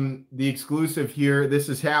the exclusive here. This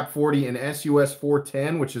is HAP 40 and SUS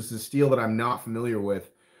 410, which is the steel that I'm not familiar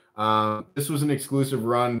with. This was an exclusive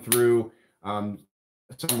run through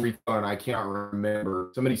some retailer, and I can't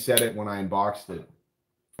remember. Somebody said it when I unboxed it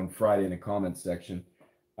on Friday in the comments section.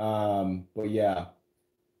 But yeah,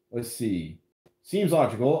 let's see. Seems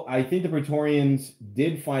logical. I think the Praetorians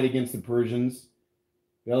did fight against the Persians.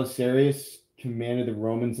 Belisarius commanded the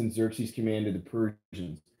Romans and Xerxes commanded the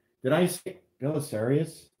Persians. Did I say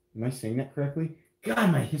Belisarius? Am I saying that correctly?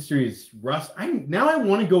 God, my history is rust. Now I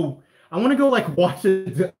want to go like watch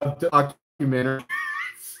a documentary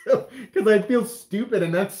because I feel stupid,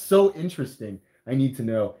 and that's so interesting. I need to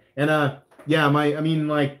know. And yeah,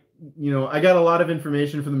 I got a lot of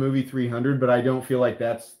information from the movie 300, but I don't feel like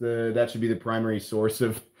that should be the primary source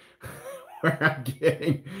of where I'm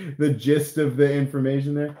getting the gist of the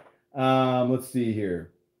information there. Let's see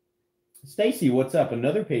here. Stacy, what's up?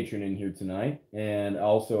 Another patron in here tonight, and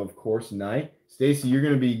also, of course, Knight. Stacy, you're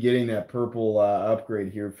going to be getting that purple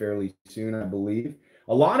upgrade here fairly soon, I believe.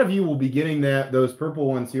 A lot of you will be getting those purple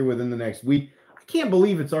ones here within the next week. I can't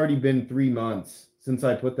believe it's already been 3 months since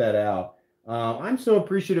I put that out. I'm so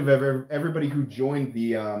appreciative of everybody who joined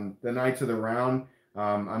the Knights of the Round.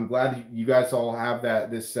 I'm glad that you guys all have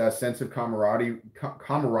this sense of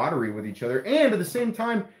camaraderie with each other, and at the same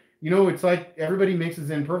time, it's like everybody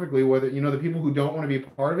mixes in perfectly. Whether the people who don't want to be a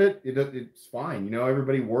part of it, it's fine.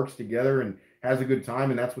 Everybody works together and has a good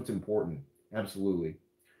time, and that's what's important. Absolutely.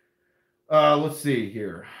 Let's see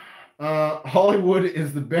here. Hollywood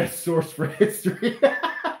is the best source for history.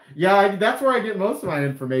 Yeah, that's where I get most of my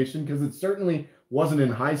information, because it certainly wasn't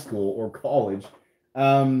in high school or college.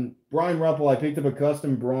 Brian Ruppel, I picked up a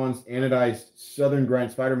custom bronze anodized Southern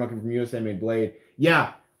Grind Spider Monkey from USA Made Blade.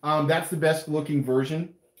 Yeah, that's the best looking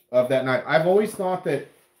version of that knife. I've always thought that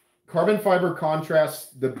carbon fiber contrasts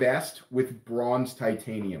the best with bronze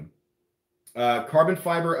titanium. Carbon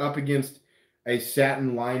fiber up against a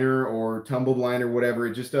satin liner or tumbled liner, whatever,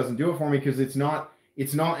 it just doesn't do it for me, because it's not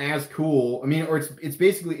as cool. I mean, or it's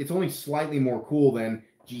basically, it's only slightly more cool than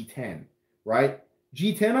G10, right?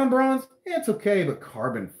 G10 on bronze, it's okay, but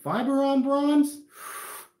carbon fiber on bronze,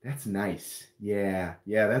 that's nice. Yeah,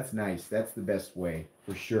 that's nice. That's the best way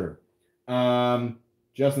for sure.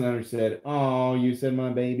 Justin Hunter said, "Oh, you said my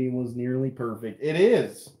baby was nearly perfect. It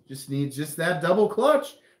is. Just needs just that double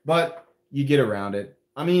clutch, but you get around it.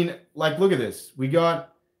 I mean, like, look at this. We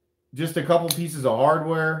got just a couple pieces of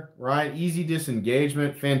hardware, right? Easy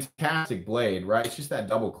disengagement, fantastic blade, right? It's just that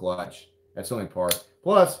double clutch. That's the only part.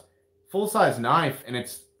 Plus, full-size knife, and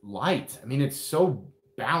it's light. I mean, it's so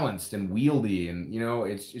balanced and wieldy, and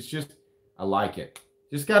it's just, I like it.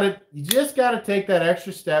 You just gotta take that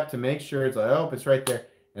extra step to make sure it's like, oh, it's right there,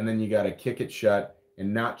 and then you gotta kick it shut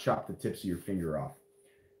and not chop the tips of your finger off.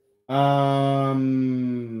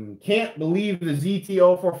 Can't believe the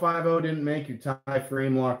ZT0450 didn't make your tie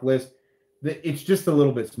frame lock list. It's just a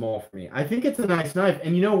little bit small for me. I think it's a nice knife,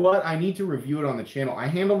 and you know what? I need to review it on the channel. I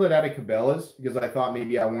handled it out of Cabela's because I thought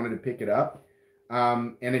maybe I wanted to pick it up,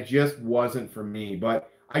 and it just wasn't for me.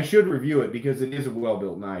 But I should review it because it is a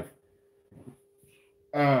well-built knife.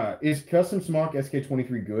 Is Custom Smock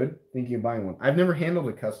SK23 good? Thinking of buying one. I've never handled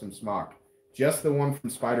a Custom Smock. Just the one from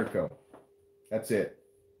Spyderco. That's it.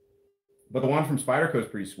 But the one from Spyderco is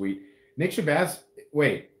pretty sweet. Nick Shabazz,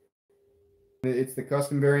 wait. It's the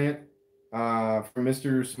custom variant from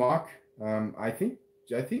Mr. Smock. I think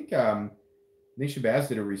Nick Shabazz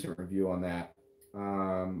did a recent review on that.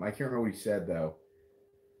 I can't remember what he said, though.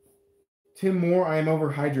 Tim Moore, I am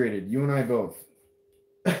overhydrated. You and I both.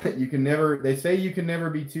 They say you can never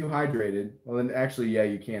be too hydrated. Well, then actually, yeah,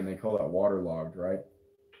 you can. They call that waterlogged, right?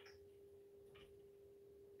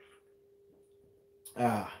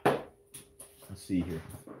 Let's see here.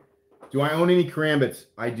 Do I own any karambits?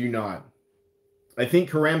 I do not. I think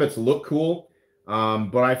karambits look cool,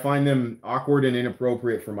 but I find them awkward and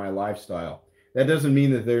inappropriate for my lifestyle. That doesn't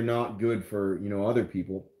mean that they're not good for, other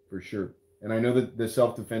people, for sure. And I know that the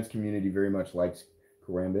self-defense community very much likes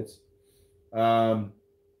karambits.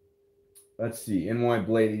 Let's see. NY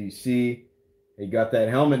Blade EDC. Hey, got that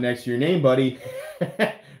helmet next to your name, buddy.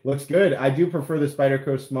 Looks good. I do prefer the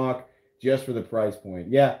Spyderco Smock just for the price point.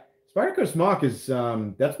 Yeah, Spyderco Smock is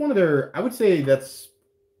that's one of their. I would say that's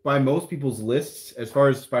by most people's lists as far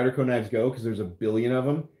as Spyderco knives go, because there's a billion of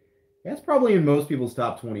them. That's probably in most people's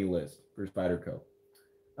top 20 list for Spyderco.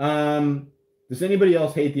 Does anybody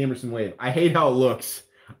else hate the Emerson Wave? I hate how it looks.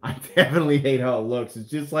 I definitely hate how it looks. It's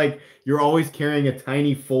just like you're always carrying a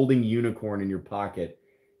tiny folding unicorn in your pocket,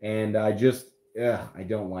 and I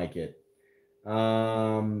don't like it.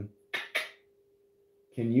 Can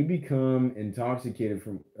you become intoxicated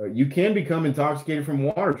from? You can become intoxicated from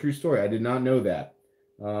water. True story. I did not know that.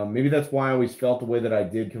 Maybe that's why I always felt the way that I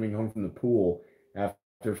did coming home from the pool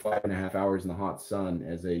after 5.5 hours in the hot sun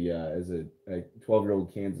as a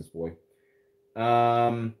 12-year-old Kansas boy.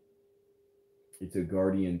 It's a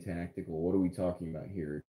Guardian Tactical. What are we talking about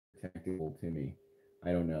here? Tactical Timmy.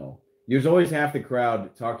 I don't know. There's always half the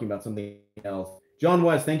crowd talking about something else. John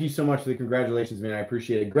West, thank you so much for the congratulations, man. I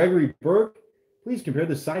appreciate it. Gregory Burke, please compare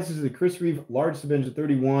the sizes of the Chris Reeve large Sebenza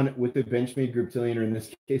 31 with the Benchmade Griptilian, or in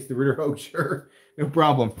this case, the Ritter Hogue. Sure, no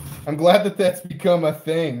problem. I'm glad that that's become a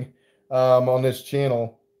thing on this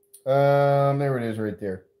channel. There it is right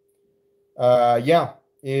there. Yeah,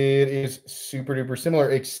 it is super duper similar,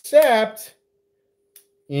 except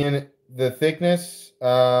in the thickness.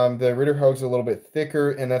 The Ritter Hogue's a little bit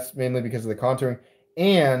thicker, and that's mainly because of the contouring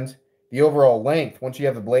and the overall length. Once you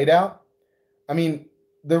have the blade out, I mean,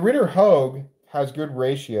 the Ritter Hogue has good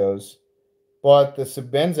ratios, but the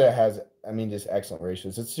Sebenza has, just excellent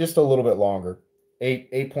ratios. It's just a little bit longer.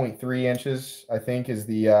 8.3 inches, I think, is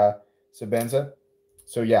the Sebenza.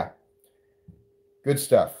 So yeah, good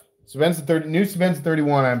stuff. New Sebenza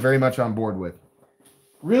 31, I'm very much on board with.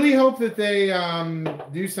 Really hope that they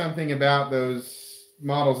do something about those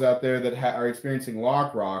models out there that are experiencing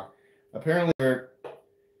lock rock. Apparently,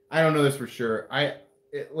 I don't know this for sure.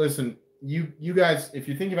 Listen, you guys, if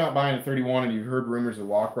you think about buying a 31 and you've heard rumors of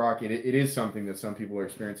lock rock, it is something that some people are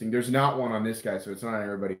experiencing. There's not one on this guy, so it's not on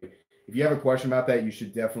everybody. If you have a question about that, you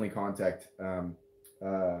should definitely contact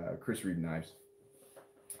Chris Reeve Knives.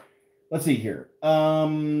 Let's see here.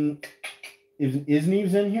 Is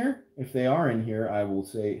Neves in here? If they are in here, I will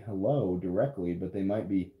say hello directly, but they might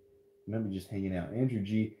be just hanging out. Andrew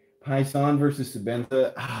G. Paisan versus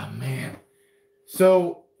Sebenza. Ah, man.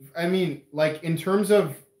 So, like, in terms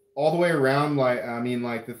of all the way around,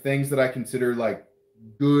 like the things that I consider like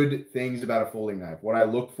good things about a folding knife, what I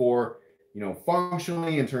look for,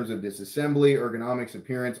 functionally in terms of disassembly, ergonomics,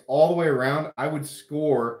 appearance, all the way around, I would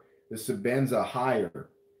score the Sebenza higher.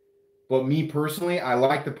 But me personally, I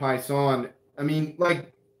like the Paisan.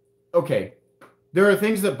 Okay, there are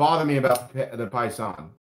things that bother me about the Paisan,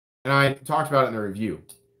 and I talked about it in the review,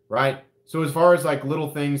 right? So as far as like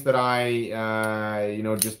little things that I,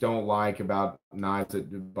 just don't like about knives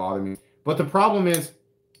that bother me. But the problem is,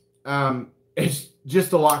 it's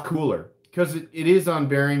just a lot cooler because it is on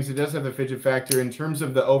bearings. It does have the fidget factor. In terms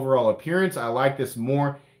of the overall appearance, I like this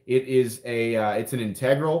more. It is it's an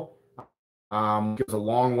integral. Goes a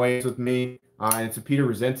long ways with me. And it's a Peter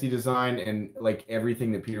Rosenti design, and like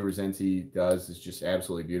everything that Peter Rosenti does is just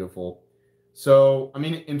absolutely beautiful. So,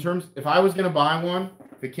 in terms, if I was going to buy one,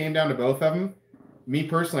 if it came down to both of them, me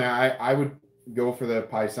personally, I would go for the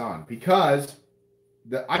Paisan because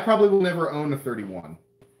I probably will never own a 31.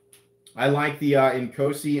 I like the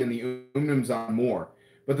Inkosi and the Umnumzan more,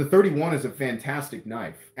 but the 31 is a fantastic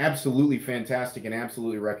knife, absolutely fantastic and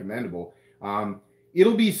absolutely recommendable.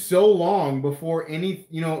 It'll be so long before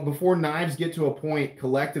before knives get to a point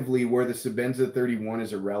collectively where the Sebenza 31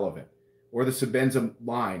 is irrelevant or the Sebenza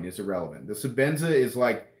line is irrelevant. The Sebenza is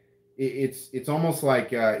like, it's almost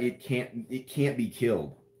like it can't be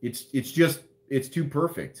killed. It's too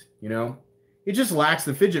perfect, It just lacks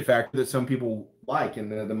the fidget factor that some people like in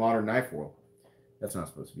the modern knife world. That's not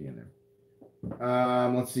supposed to be in there.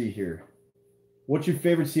 Let's see here. What's your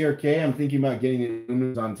favorite CRK? I'm thinking about getting the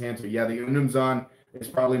Umnumzan Tanto. Yeah, the Umnumzan is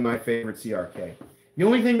probably my favorite CRK. The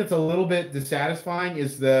only thing that's a little bit dissatisfying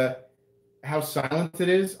is how silent it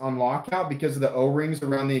is on lockout because of the O-rings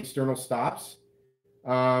around the external stops.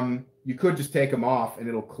 You could just take them off and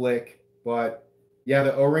it'll click, but yeah,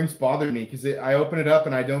 the O-rings bother me because I open it up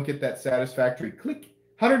and I don't get that satisfactory click.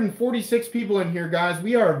 146 people in here, guys.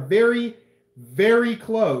 We are very, very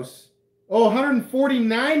close Oh,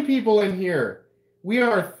 149 people in here. We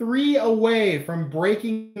are 3 away from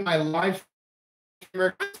breaking my live stream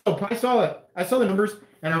record. Oh, I saw the numbers,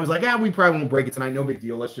 and I was like, we probably won't break it tonight. No big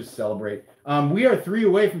deal. Let's just celebrate. We are 3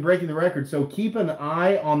 away from breaking the record, so keep an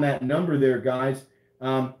eye on that number there, guys.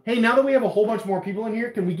 Hey, now that we have a whole bunch more people in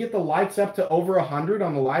here, can we get the likes up to over 100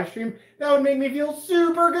 on the live stream? That would make me feel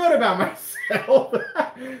super good about myself.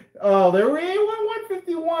 Oh, there we go.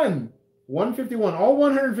 151. 151. All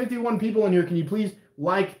 151 people in here, can you please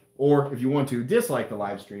like, or if you want to, dislike the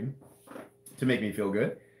live stream to make me feel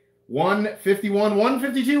good? 151,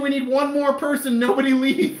 152. We need one more person. Nobody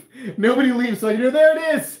leave. Nobody leave. So there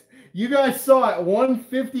it is. You guys saw it.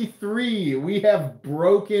 153. We have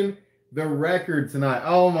broken the record tonight.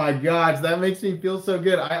 Oh my gosh, that makes me feel so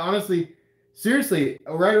good. I honestly, seriously,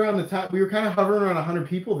 right around the top, we were kind of hovering around 100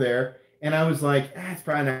 people there, and I was like, it's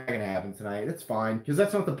probably not gonna happen tonight. It's fine, because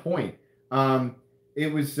that's not the point.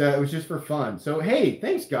 It was just for fun. So hey,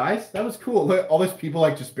 thanks guys. That was cool. Look, all those people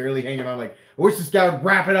like just barely hanging on. Like, I wish this guy would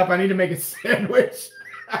wrap it up. I need to make a sandwich.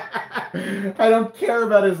 I don't care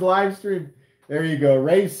about his live stream. There you go.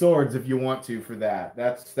 Raise swords if you want to for that.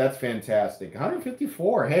 That's fantastic.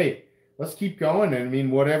 154. Hey, let's keep going. I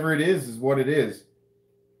mean, whatever it is what it is.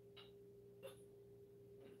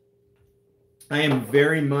 I am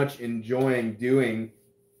very much enjoying doing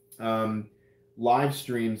live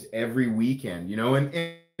streams every weekend,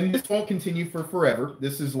 and this won't continue for forever.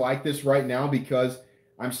 This is like this right now because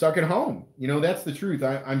I'm stuck at home. That's the truth.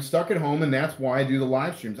 I'm stuck at home, and that's why I do the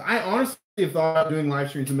live streams. I honestly have thought about doing live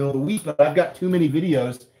streams in the middle of the week, but I've got too many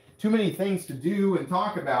videos, too many things to do and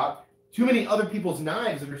talk about, too many other people's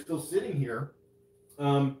knives that are still sitting here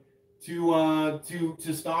to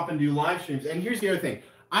stop and do live streams. And here's the other thing.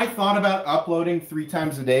 I thought about uploading 3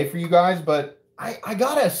 times a day for you guys, but I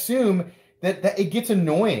gotta assume that it gets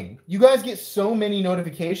annoying. You guys get so many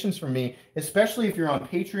notifications from me, especially if you're on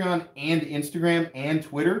Patreon and Instagram and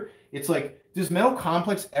Twitter. It's like, does Metal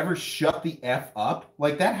Complex ever shut the F up?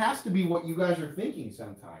 Like, that has to be what you guys are thinking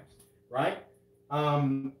sometimes, right?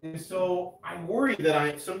 And so I worry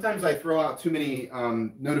that sometimes I throw out too many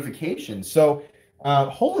notifications. So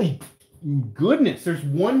holy goodness, there's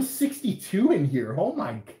 162 in here. Oh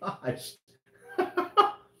my gosh.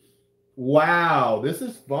 Wow, this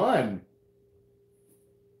is fun.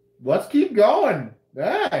 Let's keep going.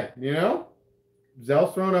 Hey,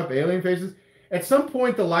 Zell's throwing up alien faces. At some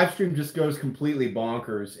point, the live stream just goes completely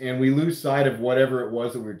bonkers, and we lose sight of whatever it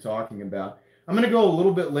was that we were talking about. I'm going to go a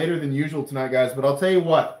little bit later than usual tonight, guys, but I'll tell you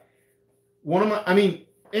what.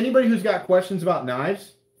 Anybody who's got questions about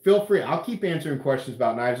knives, feel free. I'll keep answering questions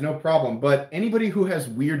about knives, no problem. But anybody who has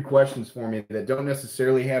weird questions for me that don't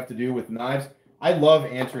necessarily have to do with knives, I love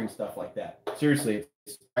answering stuff like that. Seriously,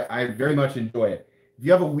 I very much enjoy it. If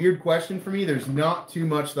you have a weird question for me, there's not too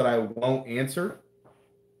much that I won't answer.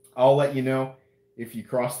 I'll let you know if you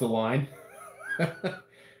cross the line.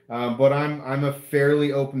 But I'm a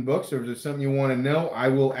fairly open book, so if there's something you want to know, I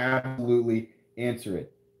will absolutely answer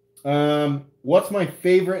it. What's my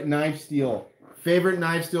favorite knife steel? Favorite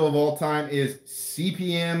knife steel of all time is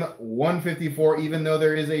CPM 154, even though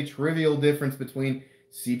there is a trivial difference between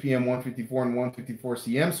CPM 154 and 154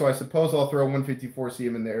 CM, so I suppose I'll throw 154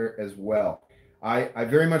 CM in there as well. I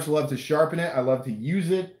very much love to sharpen it. I love to use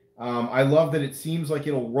it. I love that it seems like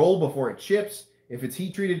it'll roll before it chips if it's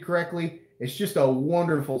heat treated correctly. It's just a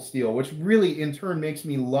wonderful steel, which really in turn makes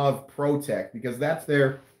me love ProTech because that's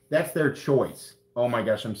their choice. Oh my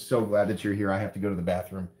gosh, I'm so glad that you're here. I have to go to the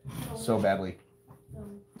bathroom so badly.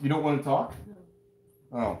 You don't want to talk?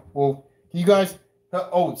 Oh, well, you guys,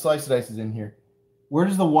 oh, Slice Dice is in here. Where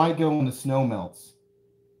does the white go when the snow melts?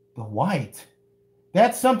 The white?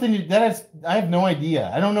 That's something I have no idea.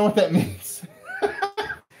 I don't know what that means.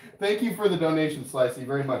 Thank you for the donation, Slicey,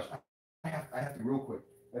 very much. I have to be real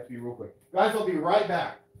quick. Guys, I'll be right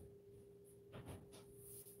back.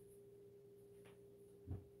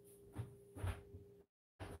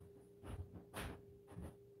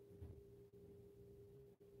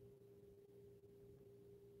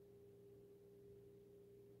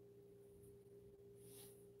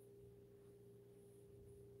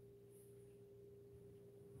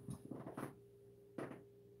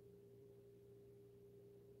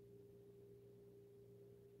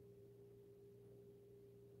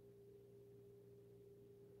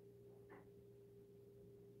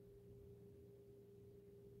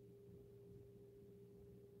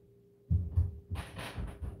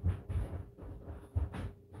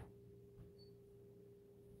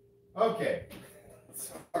 Okay.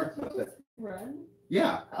 Sorry about that. Run?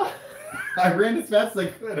 Yeah. I ran as fast as I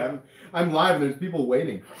could. I'm live and there's people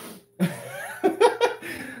waiting.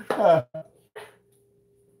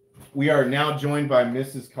 We are now joined by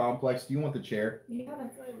Mrs. Complex. Do you want the chair? Yeah,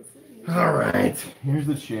 that's what I was saying. All right. Here's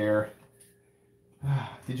the chair.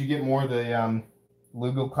 Did you get more of the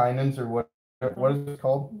Lugolkinens or what? What is it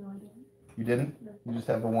called? No, I didn't. You didn't? No. You just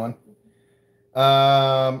have the one?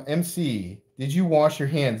 MC, did you wash your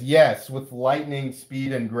hands? Yes, with lightning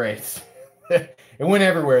speed and grace. It went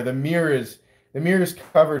everywhere. The mirror is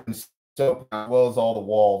covered in soap as well as all the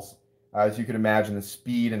walls. As you can imagine, the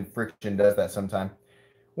speed and friction does that sometime.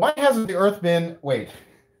 Why hasn't the Earth been? Wait,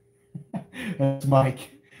 that's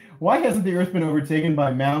Mike. Why hasn't the Earth been overtaken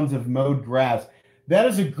by mounds of mowed grass? That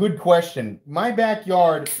is a good question. My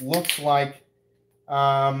backyard looks like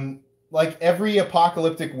every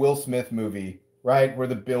apocalyptic Will Smith movie, right? Where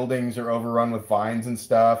the buildings are overrun with vines and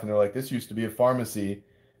stuff, and they're like, this used to be a pharmacy,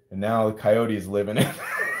 and now the coyotes live in it.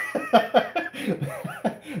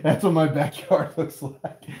 That's what my backyard looks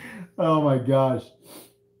like. Oh my gosh.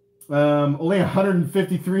 Only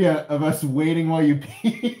 153 of us waiting while you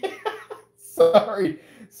pee. Sorry.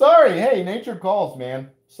 Hey, nature calls, man.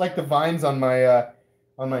 It's like the vines on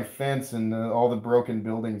my fence and all the broken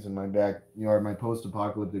buildings in my backyard, my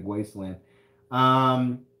post-apocalyptic wasteland.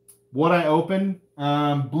 What I open,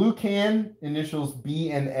 blue can, initials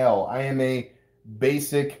B and L. I am a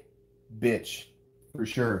basic bitch, for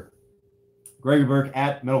sure. Gregory Burke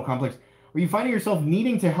at Metal Complex. Are you finding yourself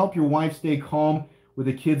needing to help your wife stay calm with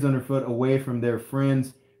the kids underfoot away from their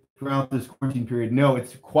friends throughout this quarantine period? No,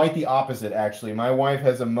 it's quite the opposite, actually. My wife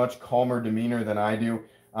has a much calmer demeanor than I do.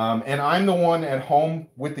 And I'm the one at home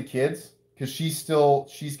with the kids because she's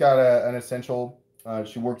got an essential.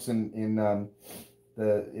 She works in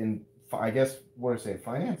I guess what do I say,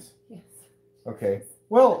 finance? Yes. Okay.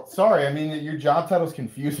 Well, sorry. I mean, your job title's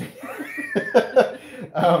confusing.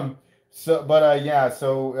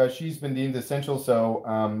 So she's been deemed essential.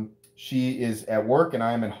 So she is at work and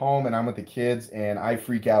I'm at home and I'm with the kids and I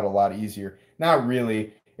freak out a lot easier. Not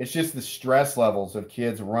really. It's just the stress levels of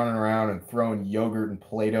kids running around and throwing yogurt and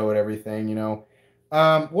Play-Doh at everything, you know.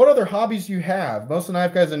 What other hobbies do you have? Most of the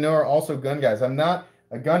knife guys I know are also gun guys. I'm not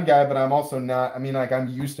a gun guy, but I'm also not, I mean, like I'm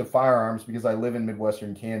used to firearms because I live in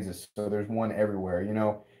Midwestern Kansas, so there's one everywhere, you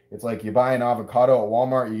know. It's like you buy an avocado at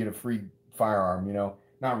Walmart, you get a free firearm, you know.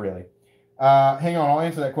 Not really. Hang on, I'll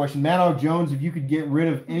answer that question. Matt O. Jones, if you could get rid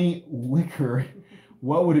of any liquor,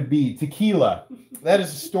 what would it be? Tequila. That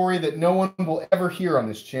is a story that no one will ever hear on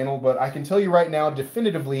this channel, but I can tell you right now,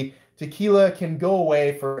 definitively, tequila can go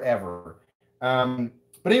away forever. But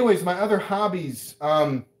anyways, my other hobbies.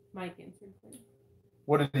 Mike answered.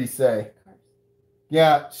 What did he say? Cars.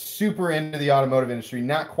 Yeah, super into the automotive industry.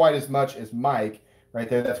 Not quite as much as Mike, right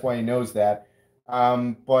there. That's why he knows that.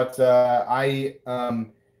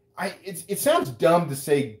 It sounds dumb to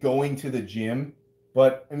say going to the gym,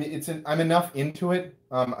 but I mean, I'm enough into it.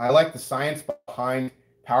 I like the science behind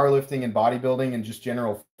powerlifting and bodybuilding and just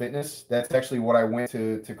general fitness. That's actually what I went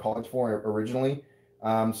to college for originally.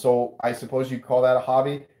 So I suppose you'd call that a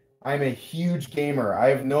hobby. I'm a huge gamer. I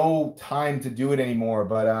have no time to do it anymore,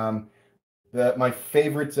 but my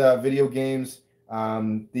favorite video games,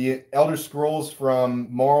 the Elder Scrolls from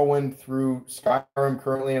Morrowind through Skyrim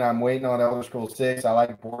currently, and I'm waiting on Elder Scrolls 6. I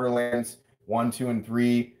like Borderlands 1, 2, and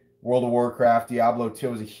 3. World of Warcraft, Diablo 2.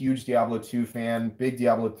 I was a huge Diablo 2 fan, big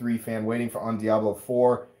Diablo 3 fan, waiting on Diablo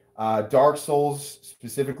 4. Dark Souls,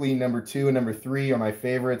 specifically number 2 and number 3 are my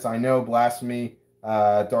favorites. I know Blasphemy,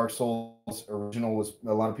 Dark Souls original was,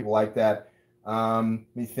 a lot of people like that. Let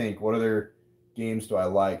me think, what other games do I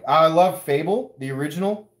like? I love Fable, the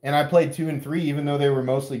original, and I played 2 and 3, even though they were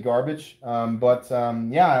mostly garbage. Yeah,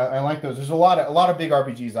 I like those. There's a lot of big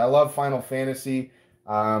RPGs. I love Final Fantasy.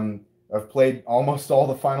 I've played almost all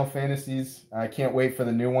the Final Fantasies. I can't wait for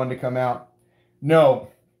the new one to come out.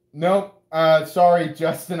 Nope. Sorry,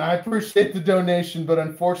 Justin. I appreciate the donation, but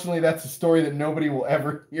unfortunately, that's a story that nobody will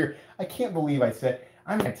ever hear. I can't believe I said.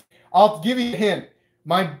 I'll give you a hint.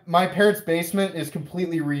 My parents' basement is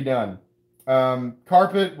completely redone.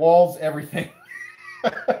 Carpet, walls, everything.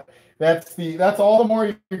 That's all the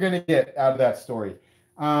more you're gonna get out of that story.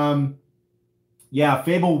 Yeah,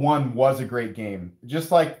 Fable 1 was a great game.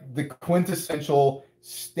 Just like the quintessential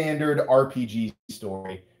standard RPG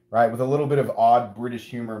story, right? With a little bit of odd British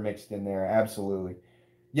humor mixed in there. Absolutely.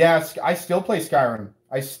 Yes, I still play Skyrim.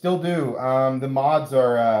 I still do. The mods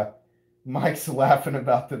are Mike's laughing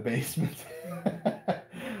about the basement.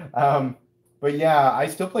 But yeah, I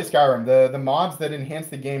still play Skyrim. The mods that enhance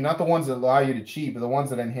the game, not the ones that allow you to cheat, but the ones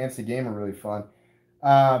that enhance the game are really fun.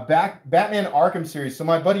 Batman Arkham series. So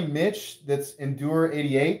my buddy Mitch, that's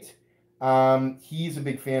Endure88, he's a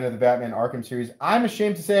big fan of the Batman Arkham series. I'm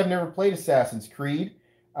ashamed to say I've never played Assassin's Creed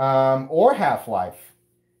or Half-Life.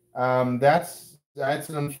 That's that's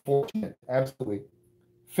unfortunate. Absolutely.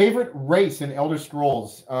 Favorite race in Elder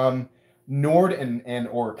Scrolls? Nord and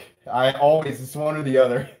Orc. I always, it's one or the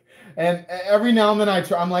other. And every now and then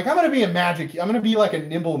I'm like, I'm gonna be a magic. I'm gonna be like a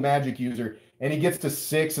nimble magic user. And he gets to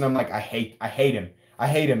 6, and I'm like, I hate him. I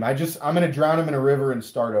hate him. I'm gonna drown him in a river and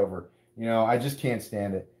start over. You know, I just can't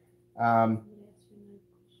stand it. Um,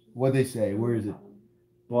 what they say? Where is it?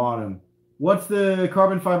 Bottom. What's the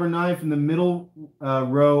carbon fiber knife in the middle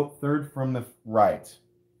row, third from the right?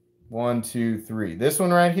 1, 2, 3. This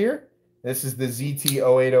one right here. This is the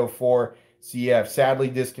ZT0804 CF, sadly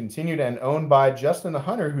discontinued and owned by Justin the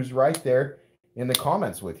Hunter, who's right there in the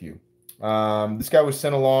comments with you. This guy was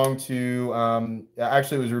sent along to,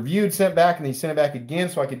 actually it was reviewed, sent back, and he sent it back again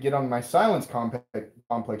so I could get on my Silence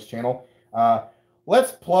Complex channel.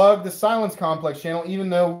 Let's plug the Silence Complex channel, even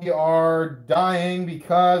though we are dying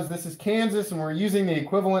because this is Kansas and we're using the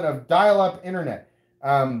equivalent of dial-up internet.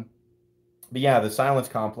 But yeah, the Silent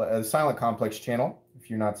Complex channel. If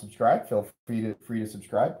you're not subscribed, feel free to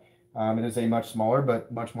subscribe. It is a much smaller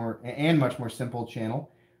but much more simple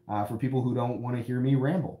channel for people who don't want to hear me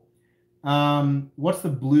ramble. What's the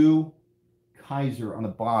blue Kaiser on the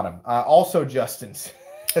bottom? Also Justin's.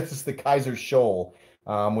 This is the Kaiser Shoal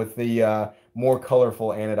with the more colorful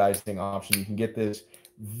anodizing option. You can get this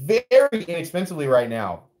very inexpensively right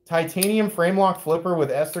now. Titanium frame lock flipper with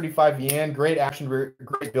S35VN, great action,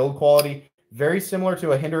 great build quality. Very similar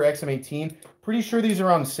to a Hinder XM18. Pretty sure these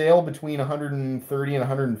are on sale between 130 and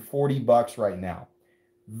 140 bucks right now.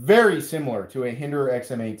 Very similar to a Hinder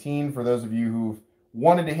XM18 for those of you who've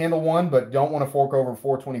wanted to handle one but don't want to fork over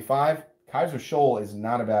 425. Kaiser Shoal is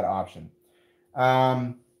not a bad option.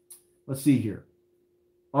 Let's see here.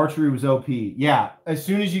 Archery was OP. Yeah, as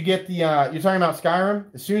soon as you get the you're talking about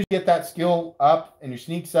Skyrim, as soon as you get that skill up and your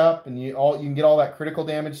sneaks up and you can get all that critical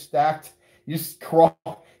damage stacked, you just crawl,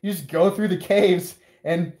 you just go through the caves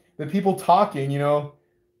and the people talking, you know,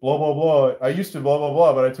 blah blah blah. I used to blah blah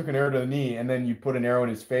blah, but I took an arrow to the knee, and then you put an arrow in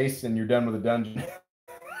his face and you're done with the dungeon.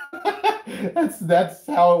 that's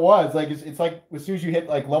how it was. Like it's like as soon as you hit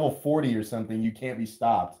like level 40 or something, you can't be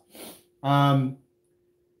stopped.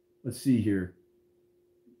 Let's see here.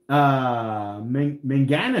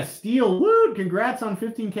 Mangana Steel, woo, congrats on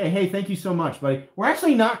 15K. Hey, thank you so much, buddy. We're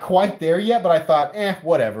actually not quite there yet, but I thought,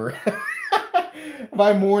 whatever.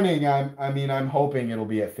 By morning, I'm hoping it'll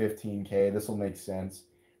be at 15K. This will make sense,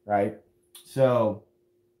 right? So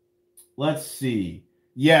let's see.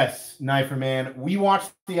 Yes, Knifer Man, we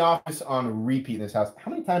watched The Office on repeat in this house.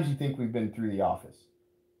 How many times do you think we've been through The Office?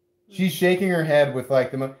 She's shaking her head with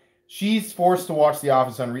like she's forced to watch The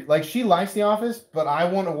Office on like she likes The Office, but I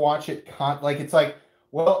want to watch it like it's like,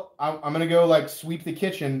 well, I'm gonna go like sweep the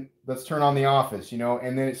kitchen. Let's turn on The Office, you know,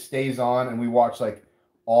 and then it stays on, and we watch like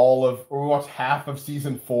we watch half of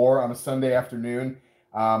season 4 on a Sunday afternoon.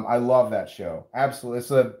 I love that show. Absolutely, it's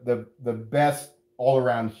the best all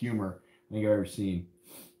around humor I think I've ever seen.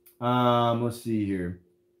 Let's see here.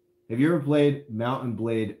 Have you ever played Mountain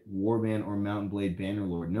Blade Warband or Mountain Blade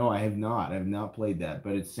Bannerlord? No, I have not. I have not played that,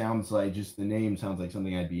 but it sounds like, just the name sounds like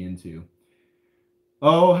something I'd be into.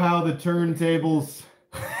 Oh, how the turntables.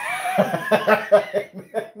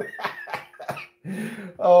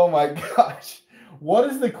 Oh my gosh. What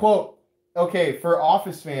is the quote? Okay, for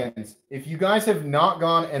Office fans, if you guys have not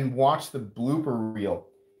gone and watched the blooper reel,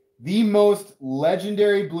 the most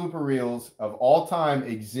legendary blooper reels of all time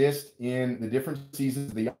exist in the different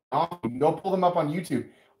seasons of The Office. You can go pull them up on YouTube.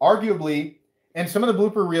 Arguably, and some of the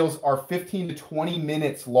blooper reels are 15 to 20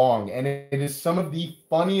 minutes long, and it is some of the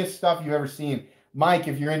funniest stuff you've ever seen. Mike,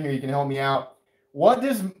 if you're in here, you can help me out.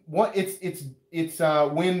 It's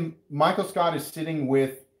when Michael Scott is sitting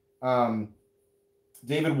with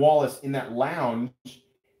David Wallace in that lounge,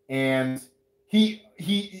 and he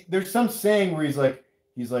there's some saying where he's like,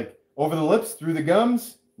 over the lips, through the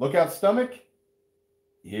gums, look out stomach.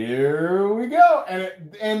 Here we go.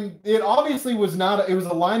 And it obviously was not, it was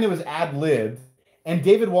a line that was ad-libbed, and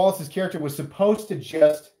David Wallace's character was supposed to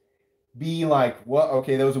just be like, well,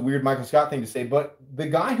 okay, that was a weird Michael Scott thing to say, but the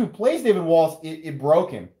guy who plays David Wallace, it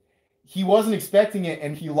broke him. He wasn't expecting it,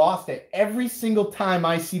 and he lost it. Every single time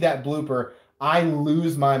I see that blooper, I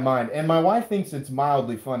lose my mind. And my wife thinks it's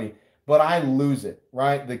mildly funny, but I lose it,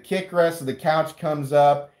 right? The kick rest of the couch comes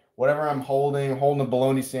up. Whatever I'm holding a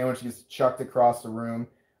bologna sandwich gets chucked across the room.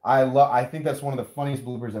 I think that's one of the funniest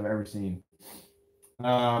bloopers I've ever seen.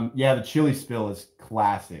 Yeah, the chili spill is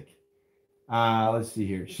classic. Let's see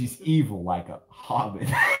here. She's evil like a hobbit.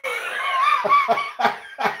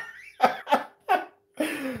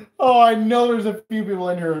 Oh, I know there's a few people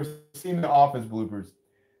in here who've seen the Office bloopers.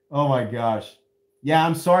 Oh my gosh. Yeah,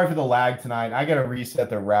 I'm sorry for the lag tonight. I got to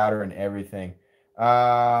reset the router and everything.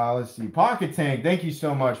 Let's see. Pocket Tank, thank you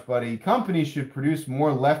so much, buddy. Companies should produce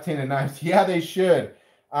more left-handed knives. Yeah, they should.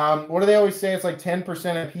 What do they always say? It's like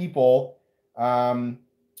 10% of people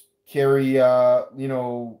carry, are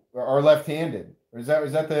left-handed. Or is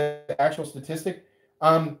that the actual statistic?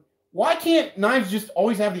 Why can't knives just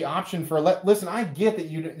always have the option for listen, I get that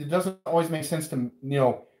it doesn't always make sense to,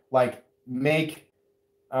 like make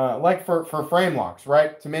like for frame locks,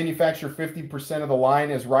 right? To manufacture 50% of the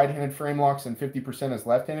line as right-handed frame locks and 50% as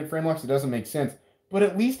left-handed frame locks, it doesn't make sense. But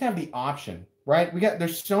at least have the option, right?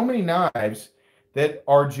 There's so many knives that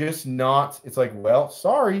are just not, it's like, well,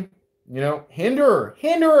 sorry,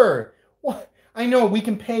 hinderer. What? I know we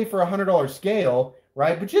can pay for $100 scale,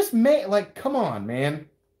 right? But just come on, man.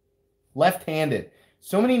 Left-handed.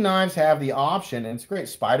 So many knives have the option, and it's great.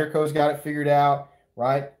 Spyderco's got it figured out,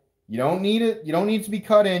 right? You don't need it. You don't need to be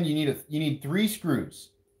cut in. You need 3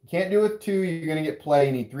 screws. You can't do it with 2. You're going to get play.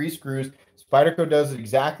 You need 3 screws. Spyderco does it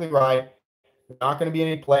exactly right. There's not going to be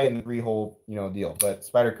any play in the 3-hole, deal. But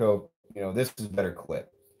Spyderco, this is a better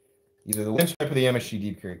clip. Either the winch clip or the MSG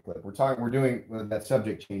deep carry clip. We're doing that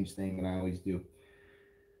subject change thing, and I always do.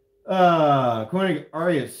 Koenig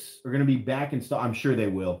Arias are going to be back in stock. I'm sure they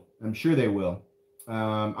will. I'm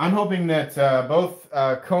hoping that both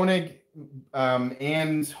Koenig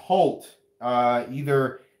and Holt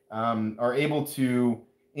either are able to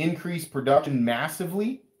increase production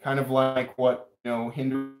massively, kind of like what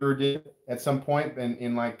Hinderer did at some point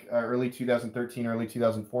in like early 2013, early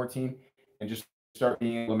 2014, and just start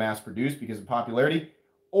being able to mass produce because of popularity.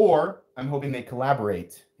 Or I'm hoping they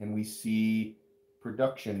collaborate and we see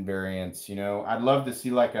production variants. I'd love to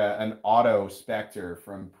see like an Auto Spectre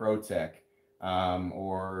from ProTech,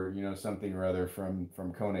 or something or other from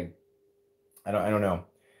Koenig. I don't know.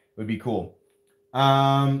 It would be cool.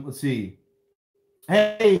 Let's see.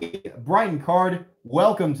 Hey, Brighton Card,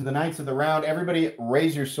 welcome to the Knights of the Round. Everybody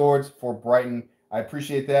raise your swords for Brighton. I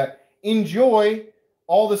appreciate that. Enjoy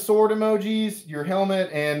all the sword emojis, your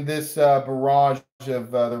helmet, and this barrage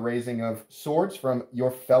of the raising of swords from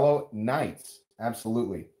your fellow knights.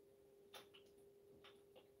 Absolutely.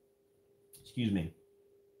 Excuse me.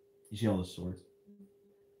 You see all the swords?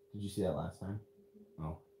 Did you see that last time?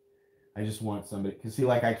 Oh. I just want somebody, because see,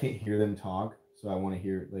 like, I can't hear them talk, so I want to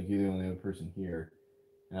hear, like, you're the only other person here,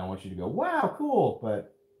 and I want you to go, wow, cool,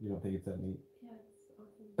 but you don't think it's that neat? Yeah, it's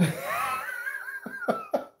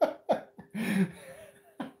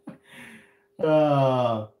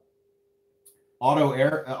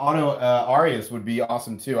awesome. Arias would be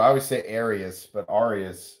awesome too. I always say Arias, but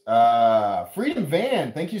Arias. Freedom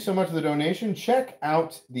Van, thank you so much for the donation. Check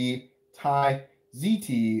out the TIE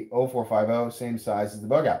ZT0450, same size as the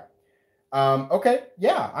bug out. Okay,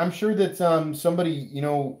 yeah, I'm sure that somebody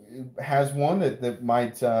has one that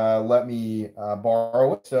might let me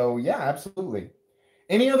borrow it. So yeah, absolutely.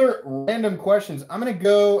 Any other random questions? I'm gonna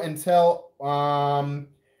go until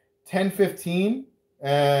 10:15.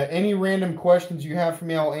 Any random questions you have for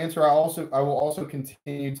me, I'll answer. I will also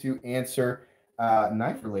continue to answer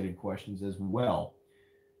knife-related questions as well.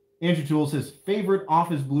 Andrew Toole says, favorite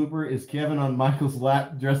office blooper is Kevin on Michael's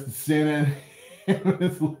lap dressed as Santa and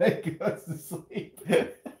his leg goes to sleep.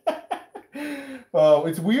 Oh,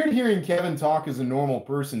 it's weird hearing Kevin talk as a normal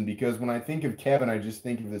person, because when I think of Kevin, I just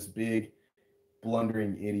think of this big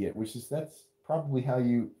blundering idiot, that's probably how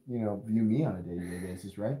you view me on a day-to-day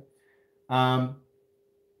basis, right?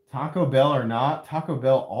 Taco Bell or not, Taco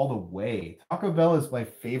Bell all the way. Taco Bell is my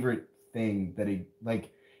favorite thing that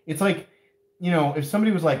it's like, if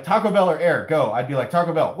somebody was like, Taco Bell or air, go, I'd be like,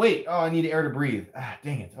 Taco Bell. Wait, I need air to breathe.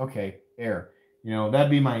 Dang it. Okay, air.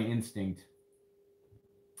 That'd be my instinct.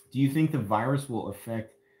 Do you think the virus will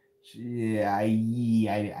affect? Yeah, I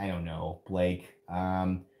don't know, Blake.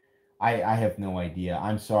 I have no idea.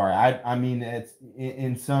 I'm sorry. I mean, it's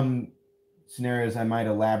in some scenarios I might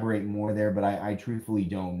elaborate more there, but I truthfully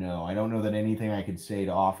don't know. I don't know that anything I could say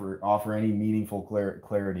to offer any meaningful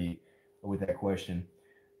clarity with that question.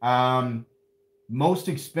 Most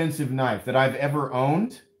expensive knife that I've ever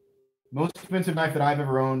owned. Most expensive knife that I've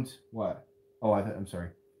ever owned. What? Oh, I'm sorry.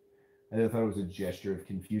 I thought it was a gesture of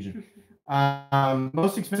confusion.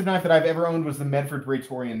 Most expensive knife that I've ever owned was the Medford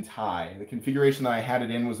Praetorian tie. The configuration that I had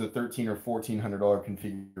it in was a $1,300 or $1,400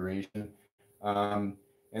 configuration.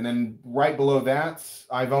 And then right below that,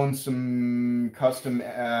 I've owned some custom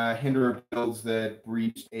Hinderer builds that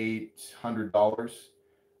reached $800.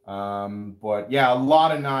 But yeah, a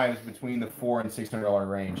lot of knives between the $400 and $600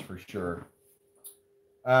 range for sure.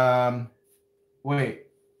 Wait,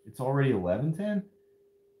 it's already 11:10?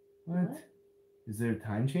 What? Is there a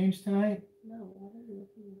time change tonight? No, what are you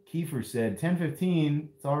looking at? Kiefer said 10:15.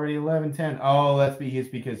 It's already 11:10. Oh, it's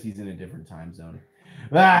because he's in a different time zone.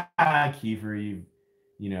 Ah, Kiefer,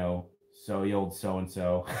 you know, so old so and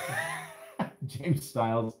so. James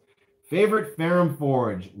Styles. Favorite Ferrum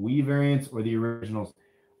Forge, Wii variants or the originals?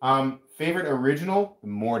 Favorite original, the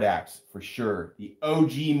Mordax for sure. The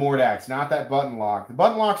OG Mordax, not that button lock. The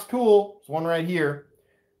button lock's cool. There's one right here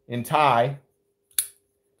in Thai.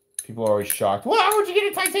 People are always shocked. Wow, where'd you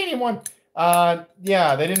get a titanium one?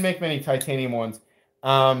 Yeah, they didn't make many titanium ones.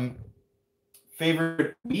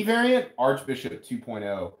 Favorite Wii variant, Archbishop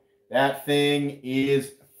 2.0. That thing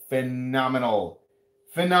is phenomenal.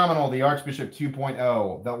 Phenomenal, the Archbishop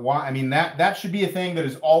 2.0. I mean, that should be a thing that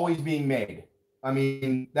is always being made. I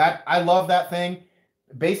mean, I love that thing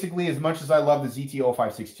basically as much as I love the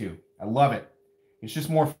ZT-0562. I love it. It's just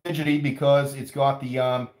more fidgety because it's got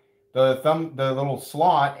the little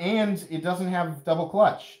slot, and it doesn't have double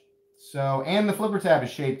clutch. So, and the flipper tab is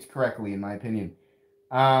shaped correctly, in my opinion.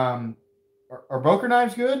 Are Boker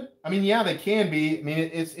knives good? I mean, yeah, they can be. I mean,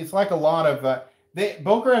 it's like a lot of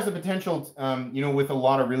Boker has the potential, with a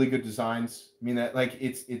lot of really good designs. I mean, that like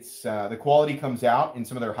it's the quality comes out in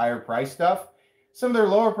some of their higher price stuff. Some of their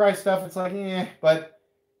lower price stuff, it's like, but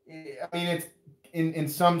I mean, it's in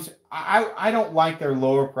some. I don't like their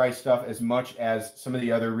lower price stuff as much as some of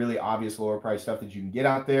the other really obvious lower price stuff that you can get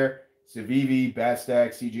out there. Civivi, Bestech,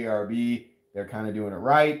 CJRB, they're kind of doing it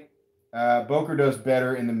right. Boker does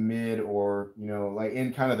better in the mid, or like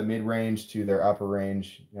in kind of the mid range to their upper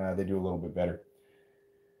range. They do a little bit better.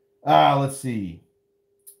 Let's see.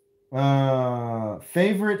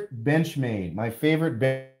 Favorite Benchmade. My favorite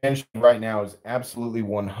bench right now is absolutely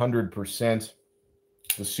 100%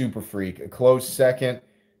 the Super Freak. A close second,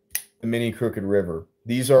 the Mini Crooked River.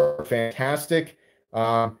 These are fantastic.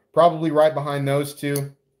 Probably right behind those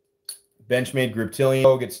two. Benchmade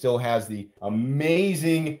Griptilian. It still has the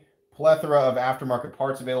amazing plethora of aftermarket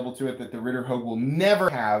parts available to it that the Ritterhogue will never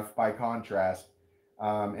have by contrast.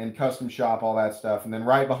 And custom shop, all that stuff. And then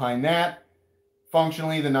right behind that,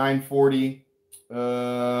 functionally, the 940.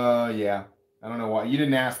 Yeah. I don't know why. You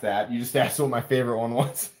didn't ask that. You just asked what my favorite one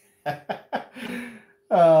was.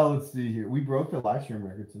 Let's see here. We broke the live stream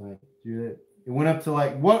record tonight. Dude, it went up to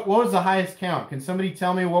like, what was the highest count? Can somebody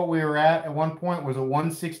tell me what we were at one point? Was it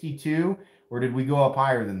 162? Or did we go up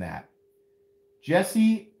higher than that?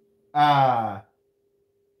 Jesse,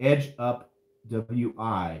 Edge Up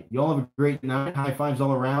WI. Y'all have a great night. High fives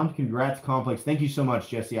all around. Congrats, Complex. Thank you so much,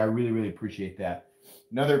 Jesse. I really, really appreciate that.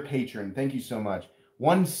 Another patron. Thank you so much.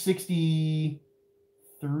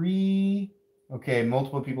 163. Okay,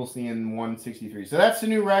 multiple people seeing 163. So that's the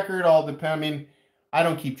new record. All depend. I mean, I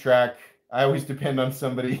don't keep track. I always depend on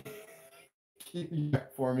somebody keeping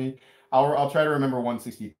track for me. I'll try to remember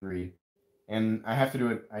 163, and I have to do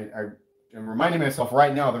it. I'm reminding myself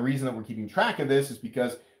right now. The reason that we're keeping track of this is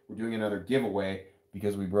because we're doing another giveaway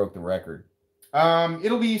because we broke the record.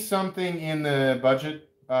 It'll be something in the budget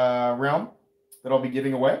realm that I'll be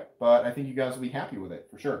giving away, but I think you guys will be happy with it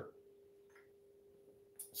for sure.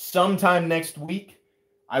 Sometime next week,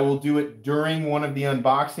 I will do it during one of the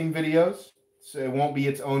unboxing videos. So it won't be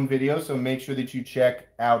its own video, so make sure that you check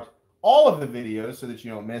out all of the videos so that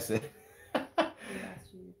you don't miss it.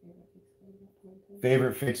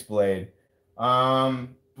 Favorite fixed blade.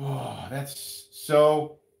 That's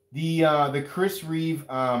so the Chris Reeve,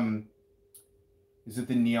 is it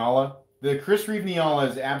the Niala? The Chris Reeve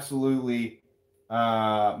Niala is absolutely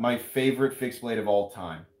my favorite fixed blade of all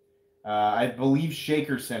time. I believe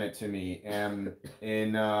Shaker sent it to me, and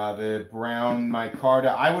in the brown micarta.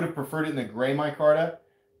 I would have preferred it in the gray micarta,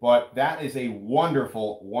 but that is a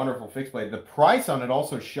wonderful, wonderful fixed blade. The price on it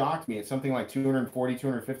also shocked me. It's something like $240,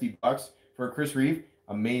 $250 for a Chris Reeve.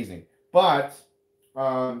 Amazing. But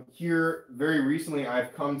here, very recently,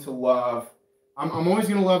 I've come to love. I'm always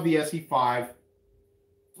going to love the SE5.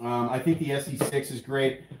 I think the SE6 is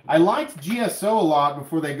great. I liked GSO a lot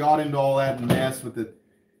before they got into all that mess with the.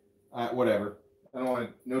 Whatever. I don't want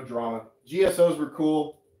to. No drama. GSOs were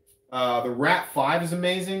cool. The Rat 5 is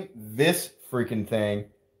amazing. This freaking thing,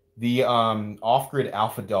 the off-grid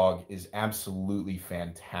Alpha Dog, is absolutely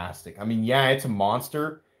fantastic. I mean, yeah, it's a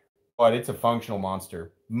monster, but it's a functional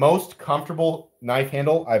monster. Most comfortable knife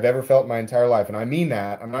handle I've ever felt in my entire life, and I mean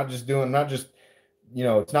that. I'm not just,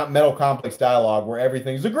 it's not Metal Complex dialogue where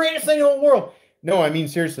everything's the greatest thing in the whole world. No, I mean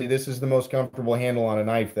seriously, this is the most comfortable handle on a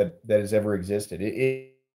knife that has ever existed. It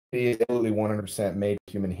is absolutely 100% made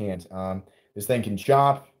with human hands. This thing can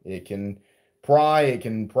chop, it can pry, it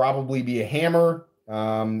can probably be a hammer,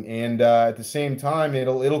 and at the same time,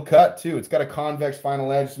 it'll cut too. It's got a convex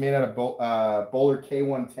final edge. It's made out of Bowler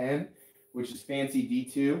K110, which is fancy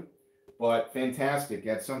D2. but fantastic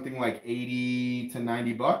at something like 80 to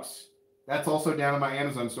 90 bucks. That's also down in my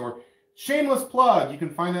Amazon store. Shameless plug. You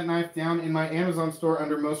can find that knife down in my Amazon store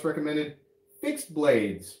under most recommended fixed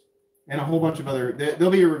blades and a whole bunch of other.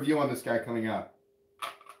 There'll be a review on this guy coming up.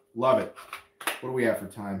 Love it. What do we have for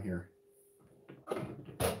time here? I'm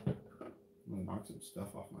gonna knock some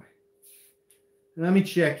stuff off my. Let me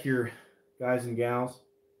check here, guys and gals.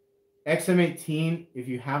 XM18, if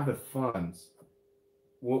you have the funds.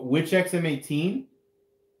 Which XM18?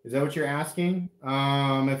 Is that what you're asking?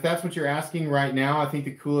 If that's what you're asking right now, I think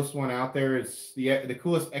the coolest one out there is the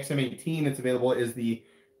coolest XM18 that's available is the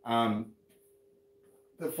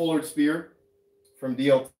Fullard Spear from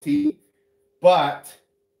DLT. But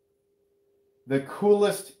the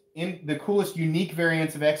coolest unique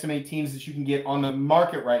variants of XM18s that you can get on the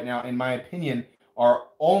market right now, in my opinion, are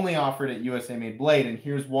only offered at USA Made Blade, and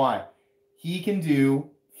here's why. He can do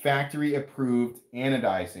factory-approved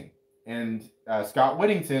anodizing, and Scott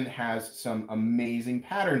Whittington has some amazing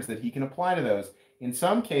patterns that he can apply to those. In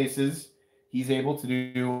some cases, he's able to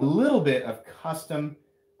do a little bit of custom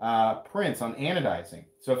prints on anodizing.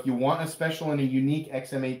 So if you want a special and a unique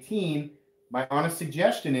XM18, my honest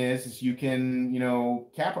suggestion is you can,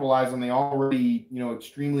 capitalize on the already,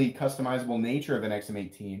 extremely customizable nature of an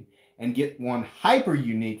XM18 and get one hyper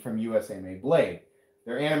unique from USA Made Blade.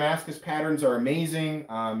 Their Animascus patterns are amazing.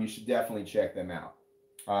 You should definitely check them out.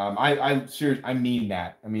 I mean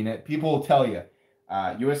that. I mean it. People will tell you,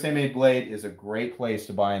 USA Made Blade is a great place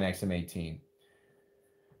to buy an XM18.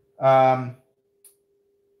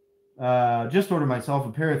 Just ordered myself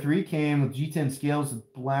a pair of 3 cam with G10 scales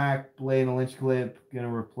with black blade and a lynch clip.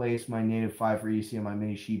 Gonna replace my native 5 for EC on my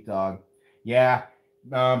mini sheepdog. Yeah,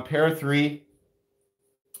 pair of 3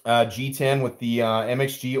 G10 with the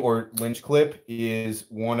MXG or lynch clip is it's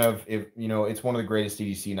one of the greatest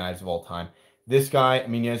CDC knives of all time. This guy, I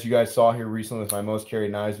mean, as you guys saw here recently with my most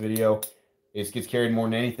carried knives video, it gets carried more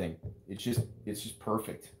than anything. It's just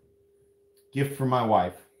perfect. Gift from my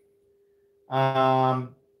wife.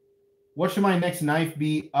 What should my next knife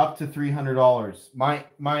be up to $300?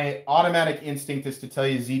 My automatic instinct is to tell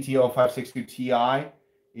you ZTO 562 Ti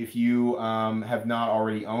if you have not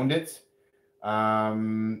already owned it. Up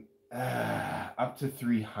to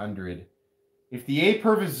 300. If the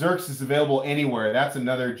A-Purvis Xerx is available anywhere, that's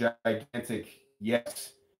another gigantic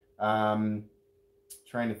yes. Trying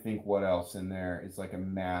to think what else in there is like a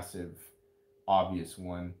massive, obvious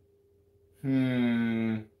one.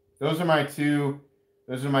 Those are my two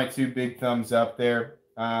big thumbs up there.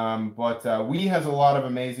 But WE has a lot of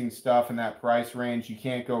amazing stuff in that price range. You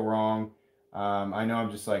can't go wrong. I know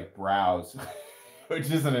I'm just like browse,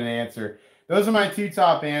 which isn't an answer. Those are my 2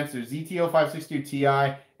 top answers, ZTO 562 Ti,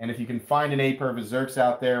 and if you can find an A-Purvis Xerx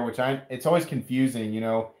out there, it's always confusing,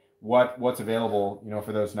 what's available,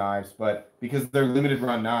 for those knives, but because they're limited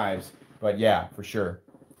run knives. But yeah, for sure.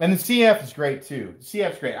 And the CF is great too. The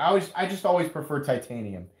CF's great. I just always prefer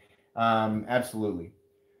titanium. Absolutely.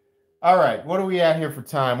 All right, what are we at here for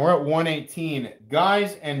time? We're at 1:18.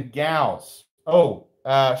 Guys and gals. Oh,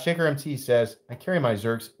 Shaker MT says, I carry my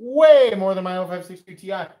Xerx way more than my 0562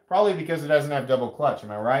 Ti, probably because it doesn't have double clutch. Am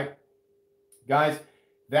I right? Guys,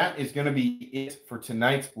 that is going to be it for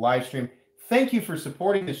tonight's live stream. Thank you for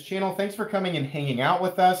supporting this channel. Thanks for coming and hanging out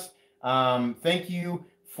with us. Thank you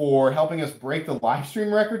for helping us break the live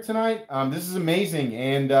stream record tonight. This is amazing,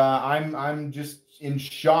 and I'm just in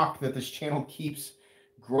shock that this channel keeps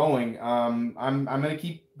growing. I'm going to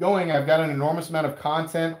keep going. I've got an enormous amount of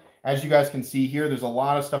content. As you guys can see here, there's a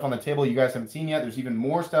lot of stuff on the table you guys haven't seen yet. There's even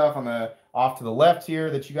more stuff off to the left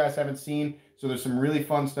here that you guys haven't seen. So there's some really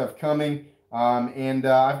fun stuff coming. And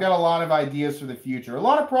I've got a lot of ideas for the future. A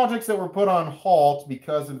lot of projects that were put on halt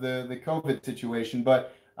because of the COVID situation.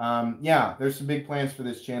 But yeah, there's some big plans for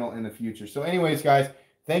this channel in the future. So anyways, guys,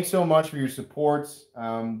 thanks so much for your support.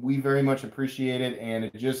 We very much appreciate it. And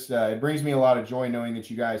it brings me a lot of joy knowing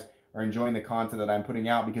that you guys are enjoying the content that I'm putting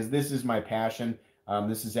out, because this is my passion.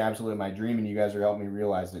 This is absolutely my dream, and you guys are helping me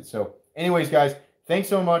realize it. So anyways, guys, thanks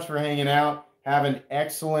so much for hanging out. Have an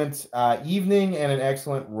excellent evening and an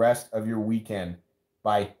excellent rest of your weekend.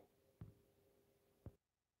 Bye.